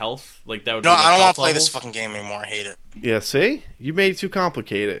 like, their health. Like, that would No, build I their don't want health to play this levels. fucking game anymore. I hate it. Yeah, see? You made it too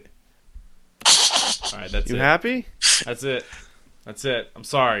complicated. All right, that's You it. happy? That's it. I'm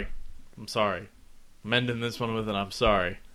sorry. I'm ending this one with an I'm sorry.